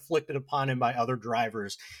may have been afflicted upon him by other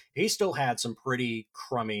drivers, he still had some pretty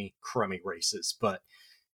crummy races. But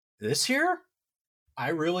this year, I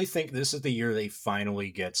really think this is the year that he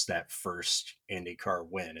finally gets that first IndyCar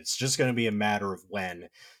win. It's just going to be a matter of when,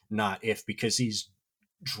 not if, because he's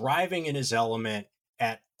driving in his element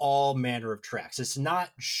at all manner of tracks. It's not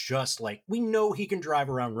just like, we know he can drive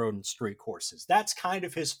around road and street courses. That's kind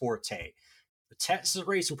of his forte. The Texas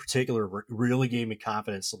race in particular really gave me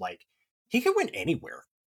confidence. Like, he can win anywhere.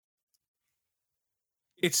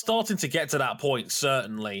 It's starting to get to that point,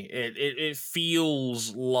 certainly. It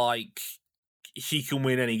feels like he can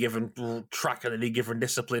win any given track and any given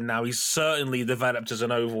discipline now. He's certainly developed as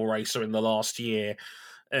an oval racer in the last year.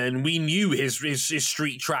 And we knew his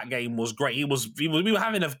street track game was great. We were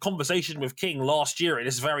having a conversation with King last year at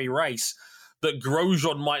this very race that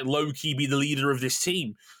Grosjean might low-key be the leader of this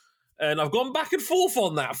team. And I've gone back and forth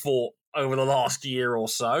on that thought over the last year or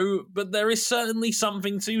so, but there is certainly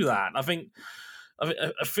something to that. I think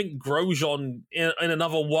Grosjean, in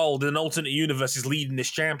another world, in an alternate universe, is leading this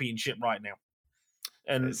championship right now.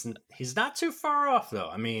 And he's not too far off, though.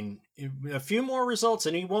 I mean, a few more results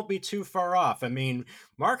and he won't be too far off. I mean,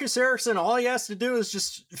 Marcus Ericsson, all he has to do is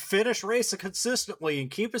just finish racing consistently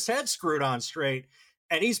and keep his head screwed on straight,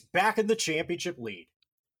 and he's back in the championship lead,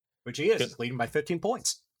 which he is, leading by 15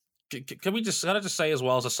 points. Can I just say as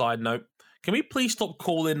well as a side note, can we please stop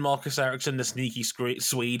calling Marcus Ericsson the sneaky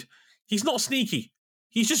Swede? He's not sneaky.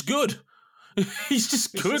 He's just good. He's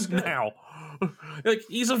just good now. Like,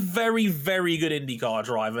 he's a very, very good IndyCar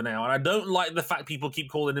driver now, and I don't like the fact people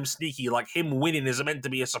keep calling him sneaky, like him winning is meant to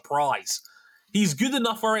be a surprise. He's good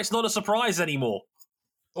enough where it's not a surprise anymore.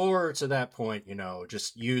 Or to that point,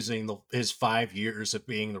 just using his 5 years of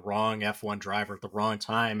being the wrong F1 driver at the wrong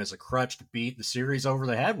time as a crutch to beat the series over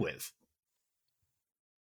the head with.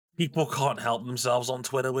 People can't help themselves on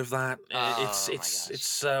Twitter with that. It's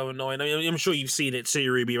so annoying. I mean, I'm sure you've seen it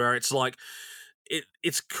too, Ruby, where it's like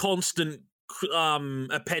it's constant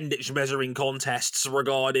appendage measuring contests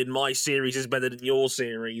regarding my series is better than your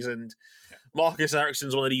series, and Marcus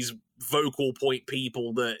Ericsson's one of these vocal point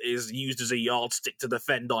people that is used as a yardstick to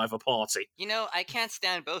defend either party. I can't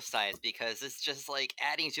stand both sides because it's just like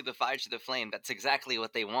adding to the fire to the flame. That's exactly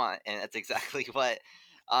what they want, and that's exactly what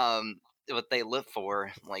they live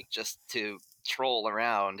for, like just to troll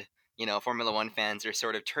around. Formula One fans are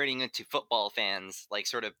sort of turning into football fans, like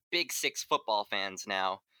sort of Big Six football fans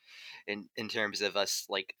now. In terms of us,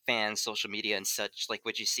 like, fans, social media and such, like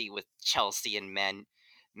what you see with Chelsea and Man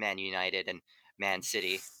United and Man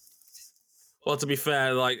City. Well, to be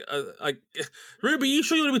fair, Ruby, you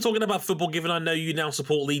sure you want to be talking about football, given I know you now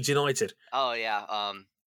support Leeds United? Oh, yeah. I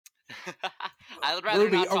would rather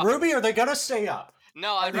Ruby, not talk... Ruby, are they going to stay up?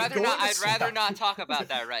 No, I'd rather not talk about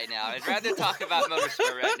that right now. I'd rather talk about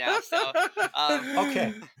motorsport right now. So,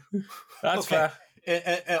 okay. That's fair.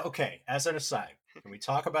 Okay, as an aside, can we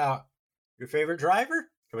talk about your favorite driver?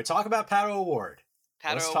 Can we talk about Pato O'Ward?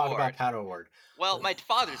 Let's talk about Pato O'Ward. Well, my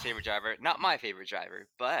father's favorite driver, not my favorite driver,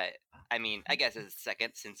 but I mean, I guess it's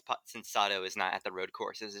second since Pato is not at the road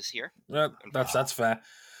courses this year. That's fair.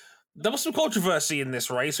 There was some controversy in this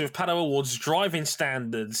race with Pato O'Ward's driving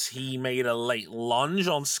standards. He made a late lunge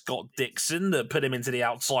on Scott Dixon that put him into the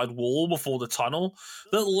outside wall before the tunnel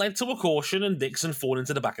that led to a caution and Dixon falling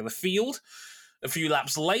into the back of the field. A few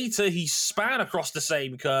laps later, he span across the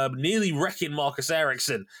same curb, nearly wrecking Marcus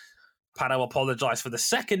Ericsson. Pato apologised for the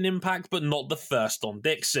second impact, but not the first on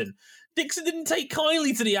Dixon. Dixon didn't take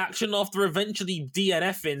kindly to the action after eventually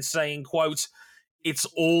DNFing, saying, quote, "It's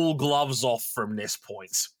all gloves off from this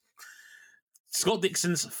point." Scott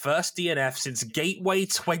Dixon's first DNF since Gateway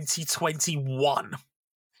 2021.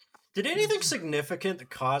 Did anything significant that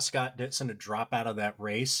caused Scott Dixon to drop out of that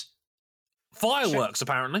race? Fireworks,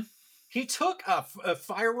 apparently. He took a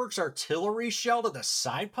fireworks artillery shell to the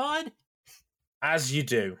side pod? As you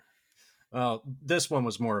do. Well, this one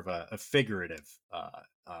was more of a figurative,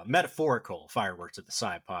 metaphorical fireworks at the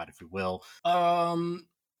side pod, if you will. Pato,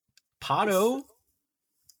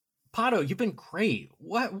 you've been great.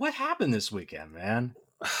 What happened this weekend, man?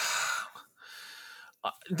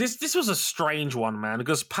 This was a strange one, man,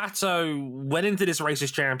 because Pato went into this race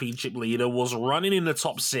as championship leader, was running in the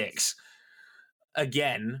top 6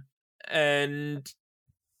 again, and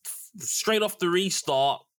straight off the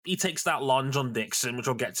restart, he takes that lunge on Dixon, which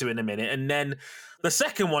we'll get to in a minute, and then the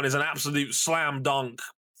second one is an absolute slam dunk,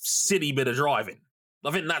 silly bit of driving. I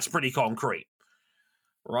think that's pretty concrete.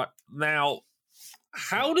 Right, now,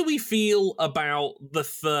 how do we feel about the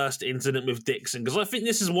first incident with Dixon? Because I think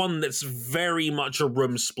this is one that's very much a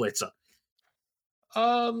room splitter.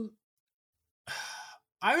 I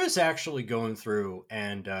was actually going through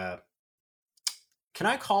and can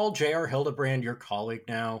I call J.R. Hildebrand your colleague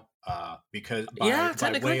now? Because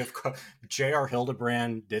by way of J.R.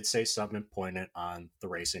 Hildebrand did say something poignant on the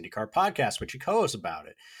Race IndyCar podcast, which he co-hosts about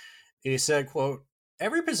it. He said, quote,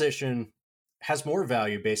 "Every position has more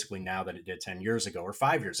value basically now than it did 10 years ago or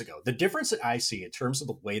 5 years ago. The difference that I see in terms of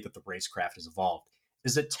the way that the racecraft has evolved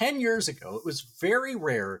is that 10 years ago, it was very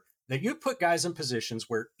rare that you put guys in positions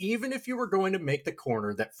where even if you were going to make the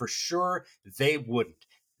corner, that for sure they wouldn't.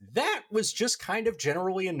 That was just kind of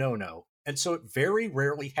generally a no-no. And so it very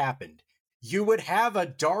rarely happened. You would have a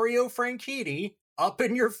Dario Franchitti up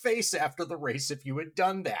in your face after the race if you had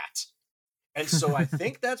done that. And so I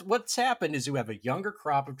think that's what's happened is you have a younger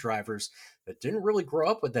crop of drivers that didn't really grow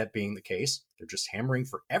up with that being the case. They're just hammering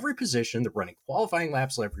for every position. They're running qualifying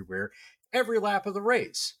laps everywhere, every lap of the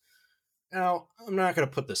race. Now, I'm not going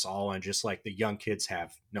to put this all on just like the young kids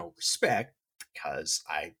have no respect, because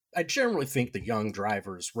I generally think the young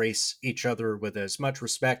drivers race each other with as much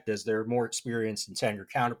respect as their more experienced and tenured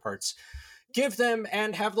counterparts give them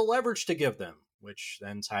and have the leverage to give them, which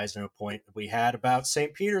then ties into a point that we had about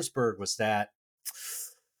St. Petersburg, was that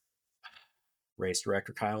race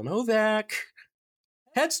director Kyle Novak,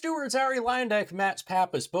 head stewards Ari Leyendyk, Matt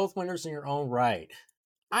Pappas, both winners in your own right.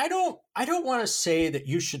 I don't want to say that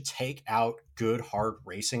you should take out good hard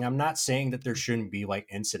racing. I'm not saying that there shouldn't be like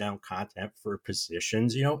incidental content for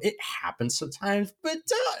positions. It happens sometimes, but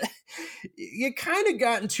you kind of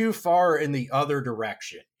gotten too far in the other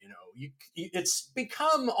direction. It's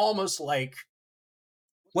become almost like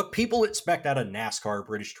what people expect out of NASCAR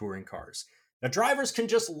British touring cars. Now, drivers can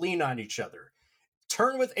just lean on each other,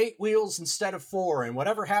 turn with 8 wheels instead of 4, and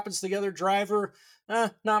whatever happens to the other driver,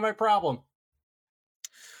 not my problem.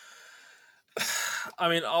 I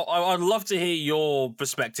mean, I'd love to hear your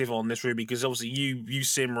perspective on this, Ruby, because obviously you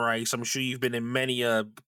sim race. I'm sure you've been in many a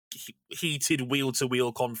heated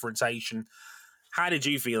wheel-to-wheel confrontation. How did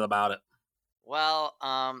you feel about it? Well,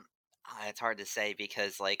 it's hard to say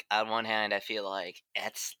because, like, on one hand, I feel like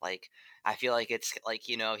it's like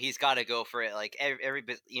he's got to go for it. Like every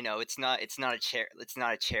it's not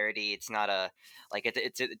a charity. It's not a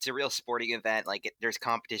it's a real sporting event. Like there's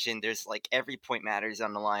competition. There's like every point matters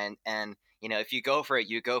on the line, and if you go for it,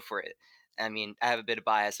 you go for it. I mean, I have a bit of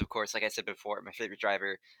bias, of course. Like I said before, my favorite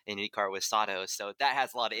driver in IndyCar was Pato, so that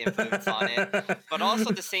has a lot of influence on it. But also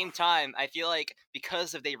at the same time, I feel like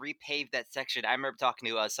because they repaved that section. I remember talking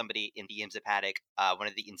to somebody in the IMSA paddock, one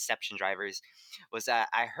of the Inception drivers, was that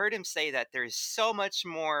I heard him say that there's so much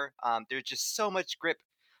more. There's just so much grip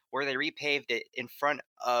where they repaved it in front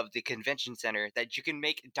of the convention center that you can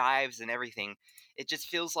make dives and everything. It just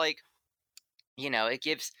feels like, it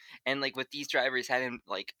gives, and like with these drivers having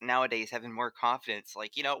nowadays having more confidence,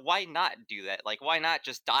 why not do that? Like, why not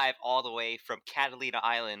just dive all the way from Catalina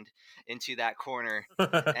Island into that corner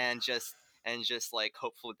and just like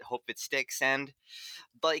hope it sticks, and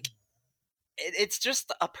like it's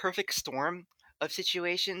just a perfect storm of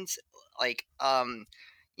situations. Like, Pato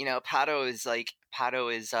is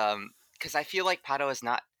because I feel like Pato has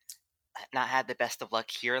not had the best of luck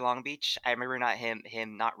here at Long Beach. I remember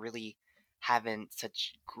him not really having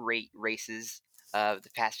such great races the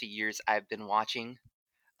past few years I've been watching.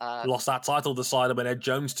 Lost that title decided when Ed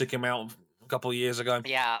Jones took him out a couple of years ago.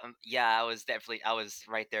 Yeah, I was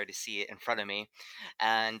right there to see it in front of me,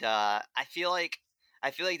 and I feel like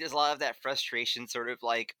there's a lot of that frustration sort of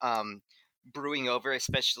brewing over,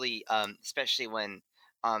 especially when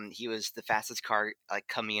he was the fastest car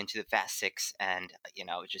coming into the Fast Six, and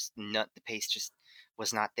just the pace just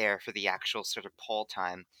was not there for the actual sort of pole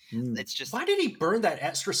time. It's just, why did he burn that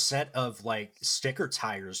extra set of sticker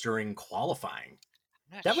tires during qualifying?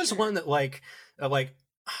 That was one that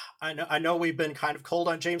I know we've been kind of cold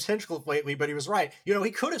on James Hinchcliffe lately, but he was right.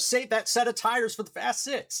 He could have saved that set of tires for the Fast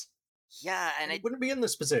Six. Yeah, and he wouldn't be in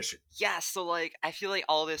this position. Yeah, so I feel like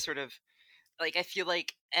all this sort of I feel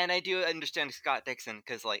like, and I do understand Scott Dixon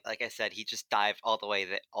because like I said, he just dived all the way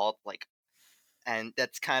and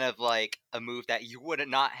that's kind of like a move that you would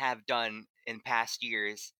not have done in past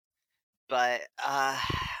years. But I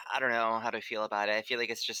don't know how to feel about it. I feel like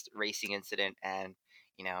it's just a racing incident, and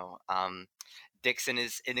Dixon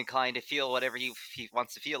is inclined to feel whatever he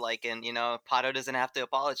wants to feel like, and Pato doesn't have to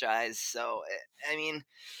apologize. So I mean,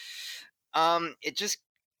 it just.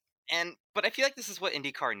 But I feel like this is what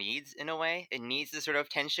IndyCar needs in a way. It needs this sort of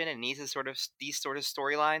tension. It needs these sort of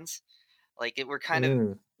storylines. We're kind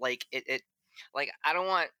of I don't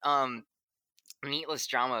want needless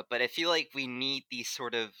drama, but I feel like we need these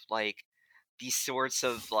sorts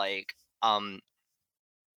of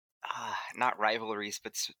not rivalries,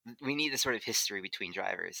 but we need this sort of history between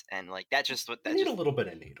drivers, and that's just what that. We need a little bit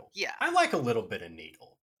of needle. Yeah, I like a little bit of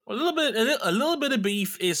needle. A little bit of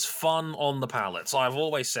beef is fun on the palates. I've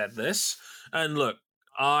always said this, and look,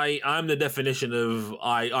 I'm the definition of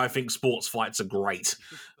I think sports fights are great,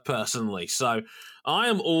 personally. So I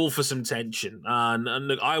am all for some tension, and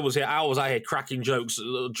look, I was out here cracking jokes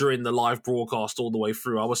during the live broadcast all the way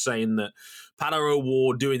through. I was saying that Pato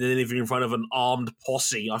O'Ward doing an interview in front of an armed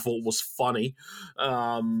posse I thought was funny.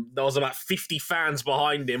 There was about 50 fans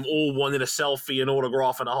behind him, all wanted a selfie, an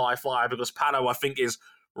autograph, and a high five because Pato, I think, is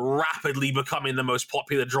rapidly becoming the most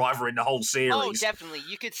popular driver in the whole series. Oh, definitely.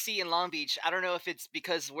 You could see in Long Beach. I don't know if it's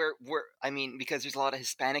because because there's a lot of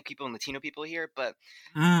Hispanic people and Latino people here, but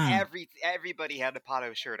everybody had a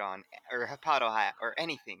Pato shirt on, or a Pato hat, or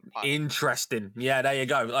anything. Pato. Interesting. Yeah, there you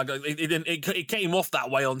go. Like it came off that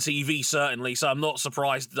way on TV, certainly. So I'm not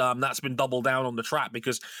surprised that's been doubled down on the track,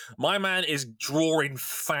 because my man is drawing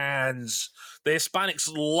fans. The Hispanics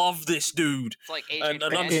love this dude. It's like Adrian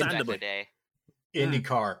and understandably. Day.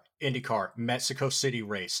 IndyCar, Mexico City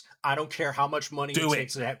race. I don't care how much money it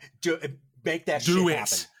takes to have. Make that shit happen.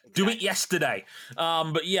 Exactly. Do it yesterday.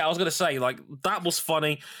 But yeah, I was going to say, like, that was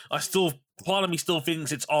funny. Part of me still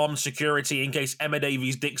thinks it's armed security in case Emma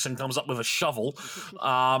Davies Dixon comes up with a shovel. But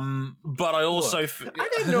I also... I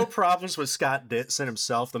had no problems with Scott Dixon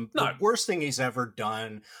himself. The worst thing he's ever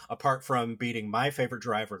done, apart from beating my favorite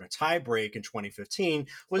driver in a tie break in 2015,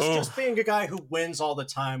 was just being a guy who wins all the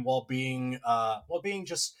time while being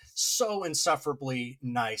just so insufferably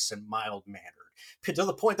nice and mild-mannered. To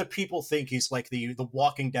the point that people think he's like the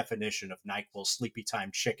walking definition of NyQuil sleepy time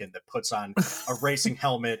chicken that puts on a racing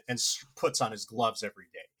helmet and puts on his gloves every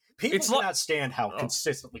day. People cannot stand how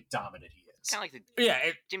consistently dominant he is. Kind of like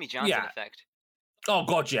the Jimmy Johnson effect. Oh,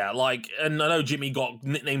 God, yeah. And I know Jimmy got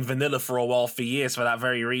nicknamed Vanilla for a while, for years, for that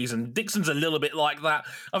very reason. Dixon's a little bit like that.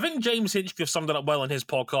 I think James Hinchcliffe summed it up well in his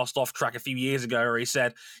podcast Off Track a few years ago, where he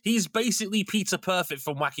said, he's basically Peter Perfect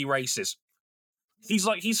from Wacky Races. He's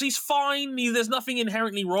fine. There's nothing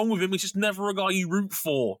inherently wrong with him. He's just never a guy you root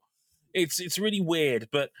for. It's really weird.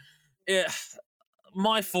 But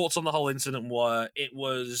my thoughts on the whole incident were,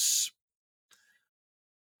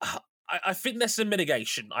 I think there's some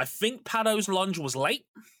mitigation. I think Pato's lunge was late,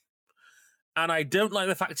 and I don't like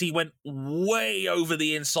the fact he went way over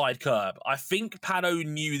the inside curb. I think Pato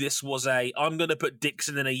knew this was I'm going to put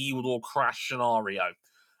Dixon in a yield or crash scenario,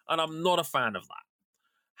 and I'm not a fan of that.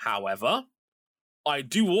 However, I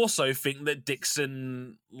do also think that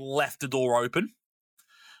Dixon left the door open,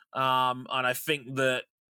 and I think that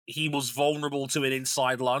he was vulnerable to an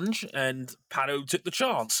inside lunge, and Pato took the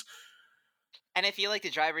chance. And I feel like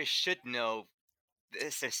the drivers should know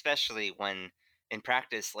this, especially when in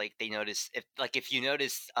practice, like they notice if you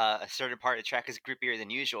notice a certain part of the track is grippier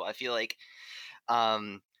than usual. I feel like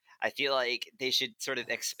they should sort of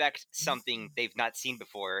expect something they've not seen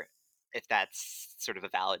before, if that's sort of a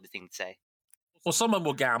valid thing to say. Well, someone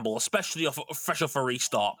will gamble, especially fresh off a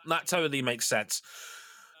restart. That totally makes sense.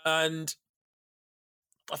 And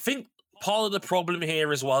I think part of the problem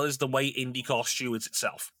here as well is the way IndyCar stewards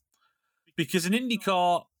itself. Because in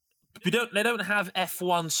IndyCar, they don't have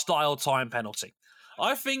F1 style time penalty.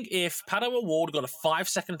 I think if Pato O'Ward got a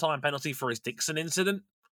 5-second time penalty for his Dixon incident,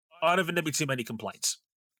 I don't think there'd be too many complaints.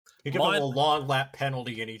 You give him a long lap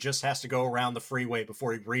penalty and he just has to go around the freeway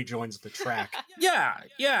before he rejoins the track. Yeah,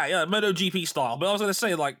 MotoGP style. But I was going to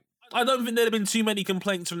say, I don't think there'd have been too many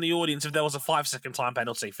complaints from the audience if there was a 5-second time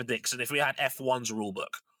penalty for Dixon, if we had F1's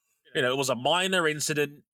rulebook. It was a minor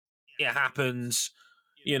incident. It happens.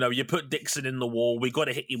 You put Dixon in the wall. We got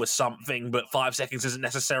to hit you with something, but 5 seconds isn't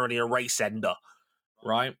necessarily a race ender,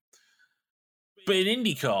 right? But in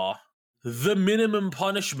IndyCar, the minimum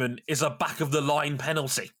punishment is a back-of-the-line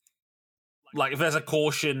penalty. If there's a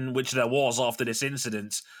caution, which there was after this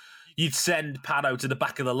incident, you'd send Pato to the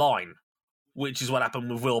back of the line, which is what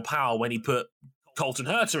happened with Will Power when he put Colton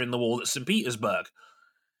Herta in the wall at St. Petersburg.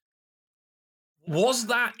 Was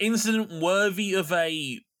that incident worthy of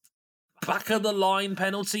a back-of-the-line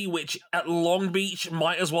penalty, which at Long Beach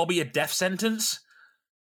might as well be a death sentence?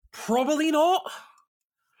 Probably not.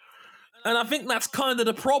 And I think that's kind of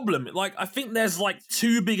the problem. I think there's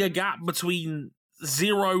too big a gap between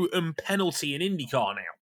 0 and penalty in IndyCar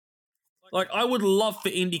now. I would love for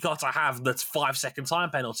IndyCar to have that 5-second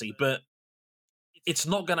time penalty, but it's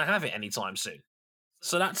not going to have it anytime soon.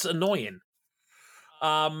 So that's annoying.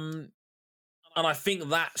 And I think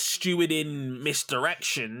that stewarding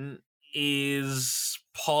misdirection is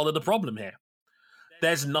part of the problem here.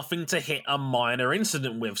 There's nothing to hit a minor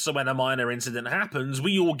incident with, so when a minor incident happens,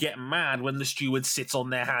 we all get mad when the stewards sit on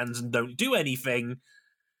their hands and don't do anything.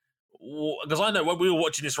 Because I know when we were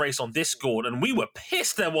watching this race on Discord, and we were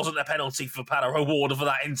pissed there wasn't a penalty for Pato O'Ward for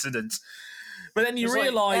that incident. But then you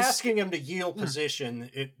realise... asking him to yield position,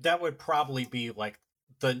 that would probably be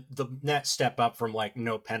the next step up from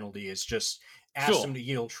no penalty is just ask him to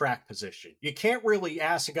yield track position. You can't really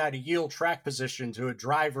ask a guy to yield track position to a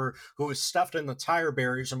driver who is stuffed in the tire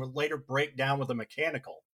barriers and would later break down with a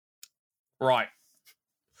mechanical. Right.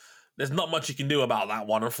 There's not much you can do about that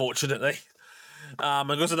one, unfortunately.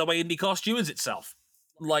 Because of the way IndyCar stewards itself.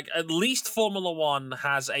 like, at least Formula One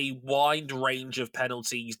has a wide range of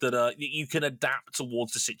penalties that you can adapt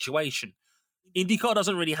towards the situation. IndyCar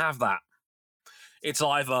doesn't really have that. It's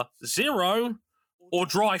either 0 or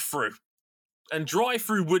drive-through. And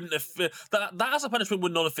drive-through wouldn't have... That as a punishment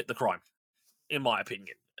would not have fit the crime, in my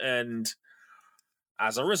opinion. And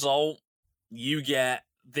as a result, you get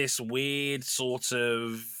this weird sort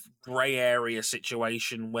of grey area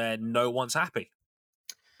situation where no one's happy.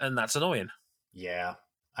 And that's annoying. Yeah,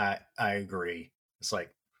 I agree. It's like,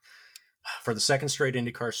 for the second straight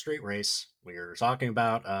IndyCar street race, we were talking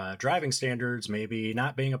about driving standards maybe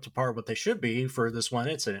not being up to par what they should be for this one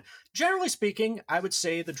incident. Generally speaking, I would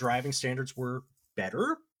say the driving standards were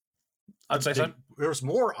better. I'd say so. There was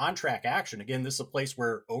more on-track action. Again, this is a place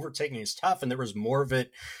where overtaking is tough, and there was more of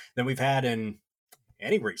it than we've had in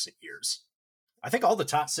any recent years. I think all the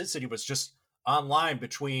toxicity was just online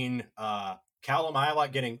between Callum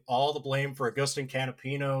Ilott getting all the blame for Agustin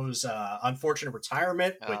Canapino's unfortunate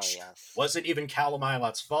retirement, which wasn't even Callum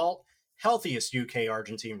Ilott's fault. Healthiest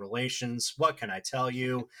UK-Argentine relations. What can I tell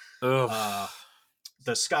you? The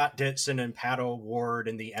Scott Dixon and Pato Award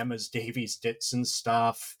and the Emma's Davies Dixon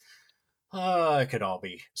stuff. It could all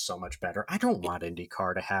be so much better. I don't want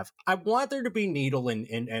IndyCar to have... I want there to be needle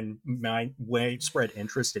and my widespread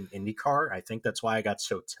interest in IndyCar. I think that's why I got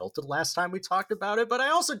so tilted last time we talked about it, but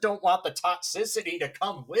I also don't want the toxicity to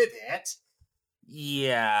come with it.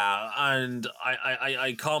 Yeah, and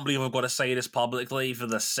I can't believe I've got to say this publicly for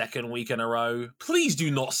the second week in a row. Please do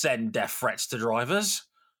not send death threats to drivers.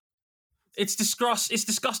 It's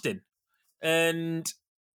disgusting. And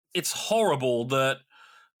it's horrible that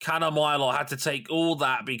Callum Ilott had to take all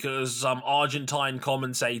that because some Argentine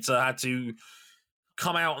commentator had to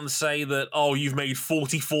come out and say that, oh, you've made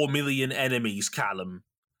 44 million enemies, Callum.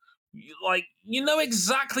 Like, you know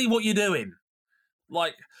exactly what you're doing.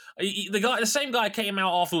 Like, the same guy came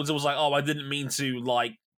out afterwards and was like, oh, I didn't mean to,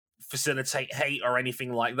 like, facilitate hate or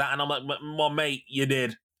anything like that. And I'm like, well, mate, you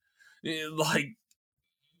did. Like,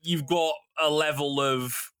 you've got a level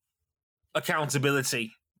of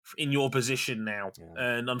accountability in your position now,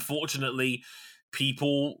 and unfortunately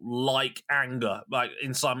people like anger. Like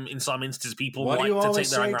in some instances, people like to take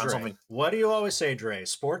their anger out on something. What do you always say, Dre?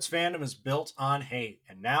 Sports fandom is built on hate,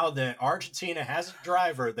 and now that Argentina has a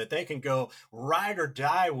driver that they can go ride or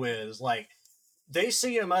die with, like, they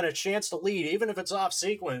see him on a chance to lead, even if it's off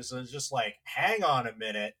sequence, and it's just like, hang on a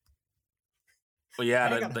minute. Well,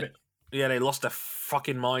 they lost their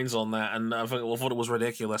fucking minds on that, and I thought it was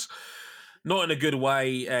ridiculous. Not in a good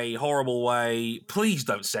way, a horrible way. Please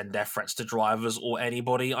don't send death threats to drivers or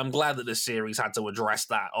anybody. I'm glad that this series had to address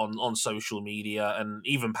that on social media, and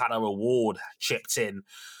even Pato Award chipped in.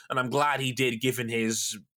 And I'm glad he did, given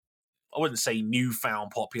his, I wouldn't say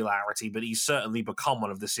newfound popularity, but he's certainly become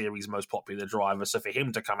one of the series' most popular drivers. So for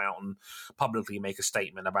him to come out and publicly make a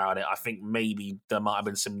statement about it, I think maybe there might have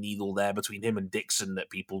been some needle there between him and Dixon that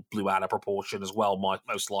people blew out of proportion as well,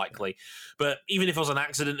 most likely. But even if it was an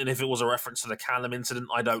accident and if it was a reference to the Callum incident,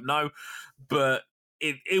 I don't know. But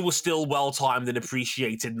it was still well-timed and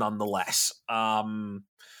appreciated nonetheless.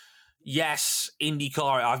 Yes,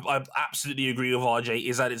 IndyCar, I absolutely agree with RJ,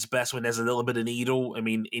 is at its best when there's a little bit of needle. I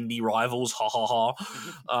mean, Indy rivals, ha ha ha.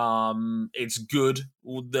 It's good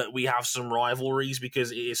that we have some rivalries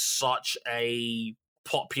because it is such a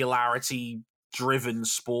popularity-driven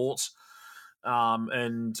sport,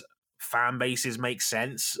 and fan bases make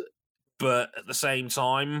sense. But at the same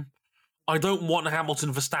time, I don't want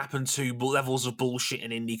Hamilton Verstappen to levels of bullshit in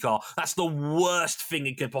IndyCar. That's the worst thing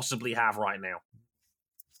it could possibly have right now.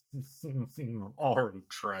 Already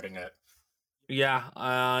treading it. Yeah,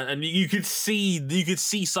 and you could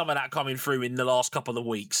see some of that coming through in the last couple of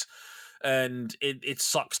weeks, and it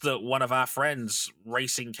sucks that one of our friends,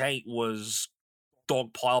 Racing Kate, was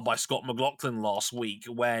dogpiled by Scott McLaughlin last week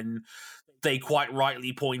when they quite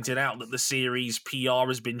rightly pointed out that the series PR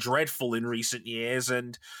has been dreadful in recent years,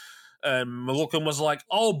 and McLaughlin was like,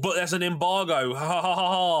 "Oh, but there's an embargo, ha ha ha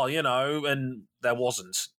ha," you know, and there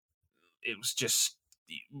wasn't. It was just.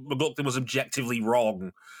 McLaughlin was objectively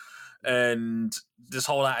wrong, and this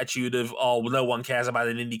whole attitude of, oh, well, no one cares about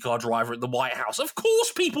an IndyCar driver at the White House. Of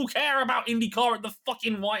course people care about IndyCar at the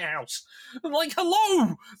fucking White House. Like,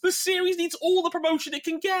 hello! The series needs all the promotion it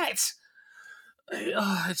can get!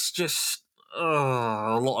 It's just...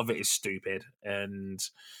 a lot of it is stupid, and...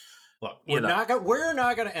 Look, we're not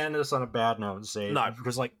going to end this on a bad note and say... No.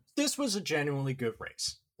 Because, like, this was a genuinely good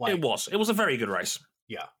race. Like, it was a very good race.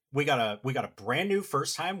 Yeah. We got a brand new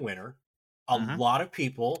first-time winner. A lot of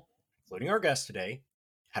people, including our guest today,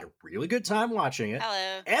 had a really good time watching it.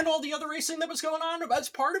 Hello. And all the other racing that was going on as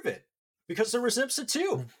part of it. Because there was IMSA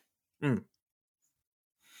too.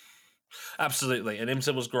 Absolutely. And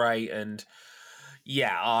IMSA was great. And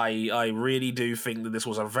yeah, I really do think that this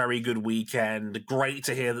was a very good weekend. Great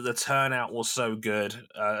to hear that the turnout was so good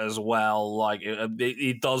as well. Like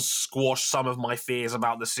it does squash some of my fears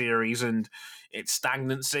about the series and its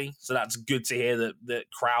stagnancy. So that's good to hear that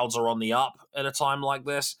crowds are on the up at a time like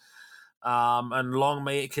this. And long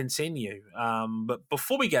may it continue. But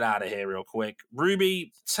before we get out of here real quick,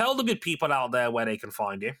 Ruby, tell the good people out there where they can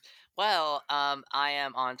find you. Well, I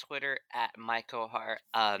am on Twitter at Michael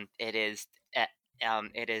it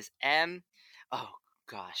is M. Oh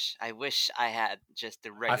gosh, I wish I had just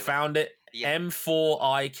the regular. I found it. Yeah.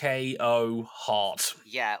 M4IKO Heart.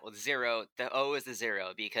 Yeah, with 0. The O is the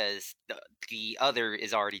 0 because the other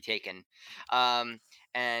is already taken.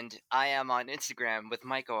 And I am on Instagram with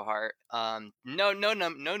Michael Hart. No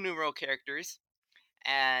numeral characters.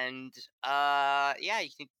 And yeah,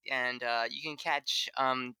 you can catch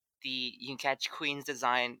Queen's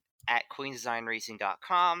Design at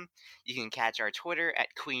queensdesignracing.com. You can catch our Twitter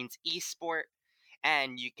at Queens eSport,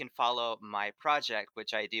 and you can follow my project,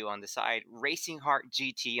 which I do on the side, Racing Heart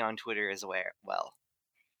GT on Twitter as well.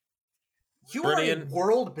 You are a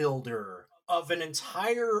world builder of an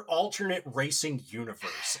entire alternate racing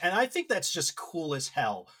universe, and I think that's just cool as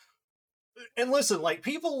hell. And listen, like,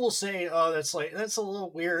 people will say, oh, that's a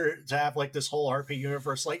little weird to have like this whole RP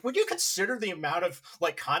universe. Like, would you consider the amount of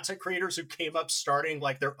like content creators who came up starting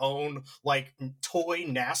like their own like toy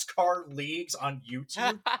NASCAR leagues on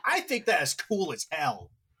YouTube? I think that is cool as hell.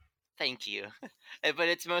 Thank you. But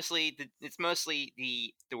it's mostly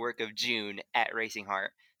the work of June at Racing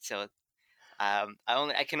Heart. So I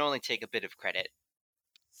can only take a bit of credit.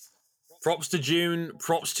 Props to June.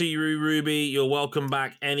 Props to you, Ruby. You're welcome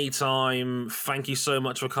back anytime. Thank you so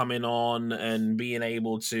much for coming on and being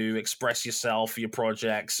able to express yourself, your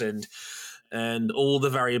projects, and all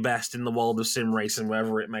the very best in the world of sim racing,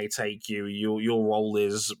 wherever it may take you. Your role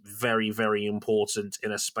is very, very important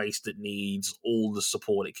in a space that needs all the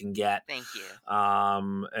support it can get. Thank you.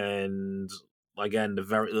 And again,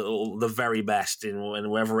 the very best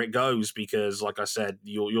in wherever it goes, because, like I said,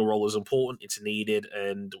 your role is important. It's needed,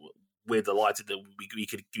 and we're delighted that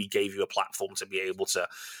we gave you a platform to be able to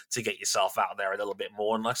get yourself out there a little bit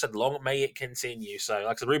more. And like I said, long may it continue. So,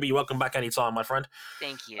 like I said, Ruby, you're welcome back anytime, my friend.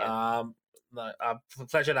 Thank you.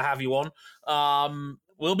 Pleasure to have you on.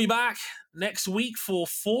 We'll be back next week for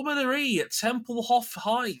Formula E at Tempelhof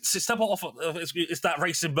Heights. It's that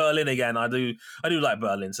race in Berlin again. I do like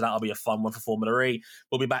Berlin, so that'll be a fun one for Formula E.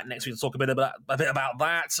 We'll be back next week to talk a bit about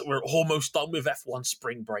that. We're almost done with F1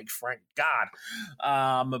 spring break, thank God.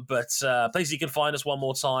 But places you can find us one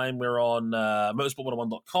more time. We're on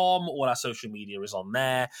motorsport101.com. All our social media is on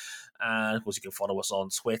there. And of course, you can follow us on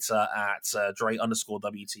Twitter at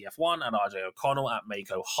Dre_WTF1 and RJ O'Connell at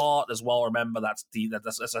Mako Hart as well. Remember, that's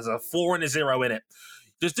a 4 and a 0 in it.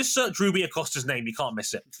 Just search Ruby Acosta's name. You can't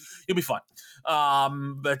miss it. You'll be fine.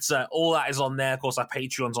 But all that is on there. Of course, our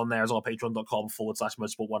Patreon's on there as well.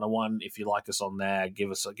 Patreon.com/Motorsport101. If you like us on there, if you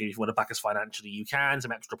want to back us financially, you can.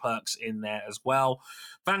 Some extra perks in there as well.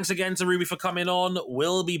 Thanks again to Ruby for coming on.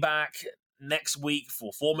 We'll be back next week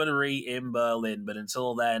for Formula E in Berlin. But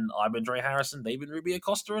until then, I've been Dre Harrison, David Ruby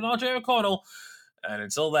Acosta, and RJ O'Connell. And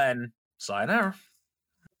until then, sayonara.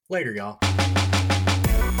 Later, y'all.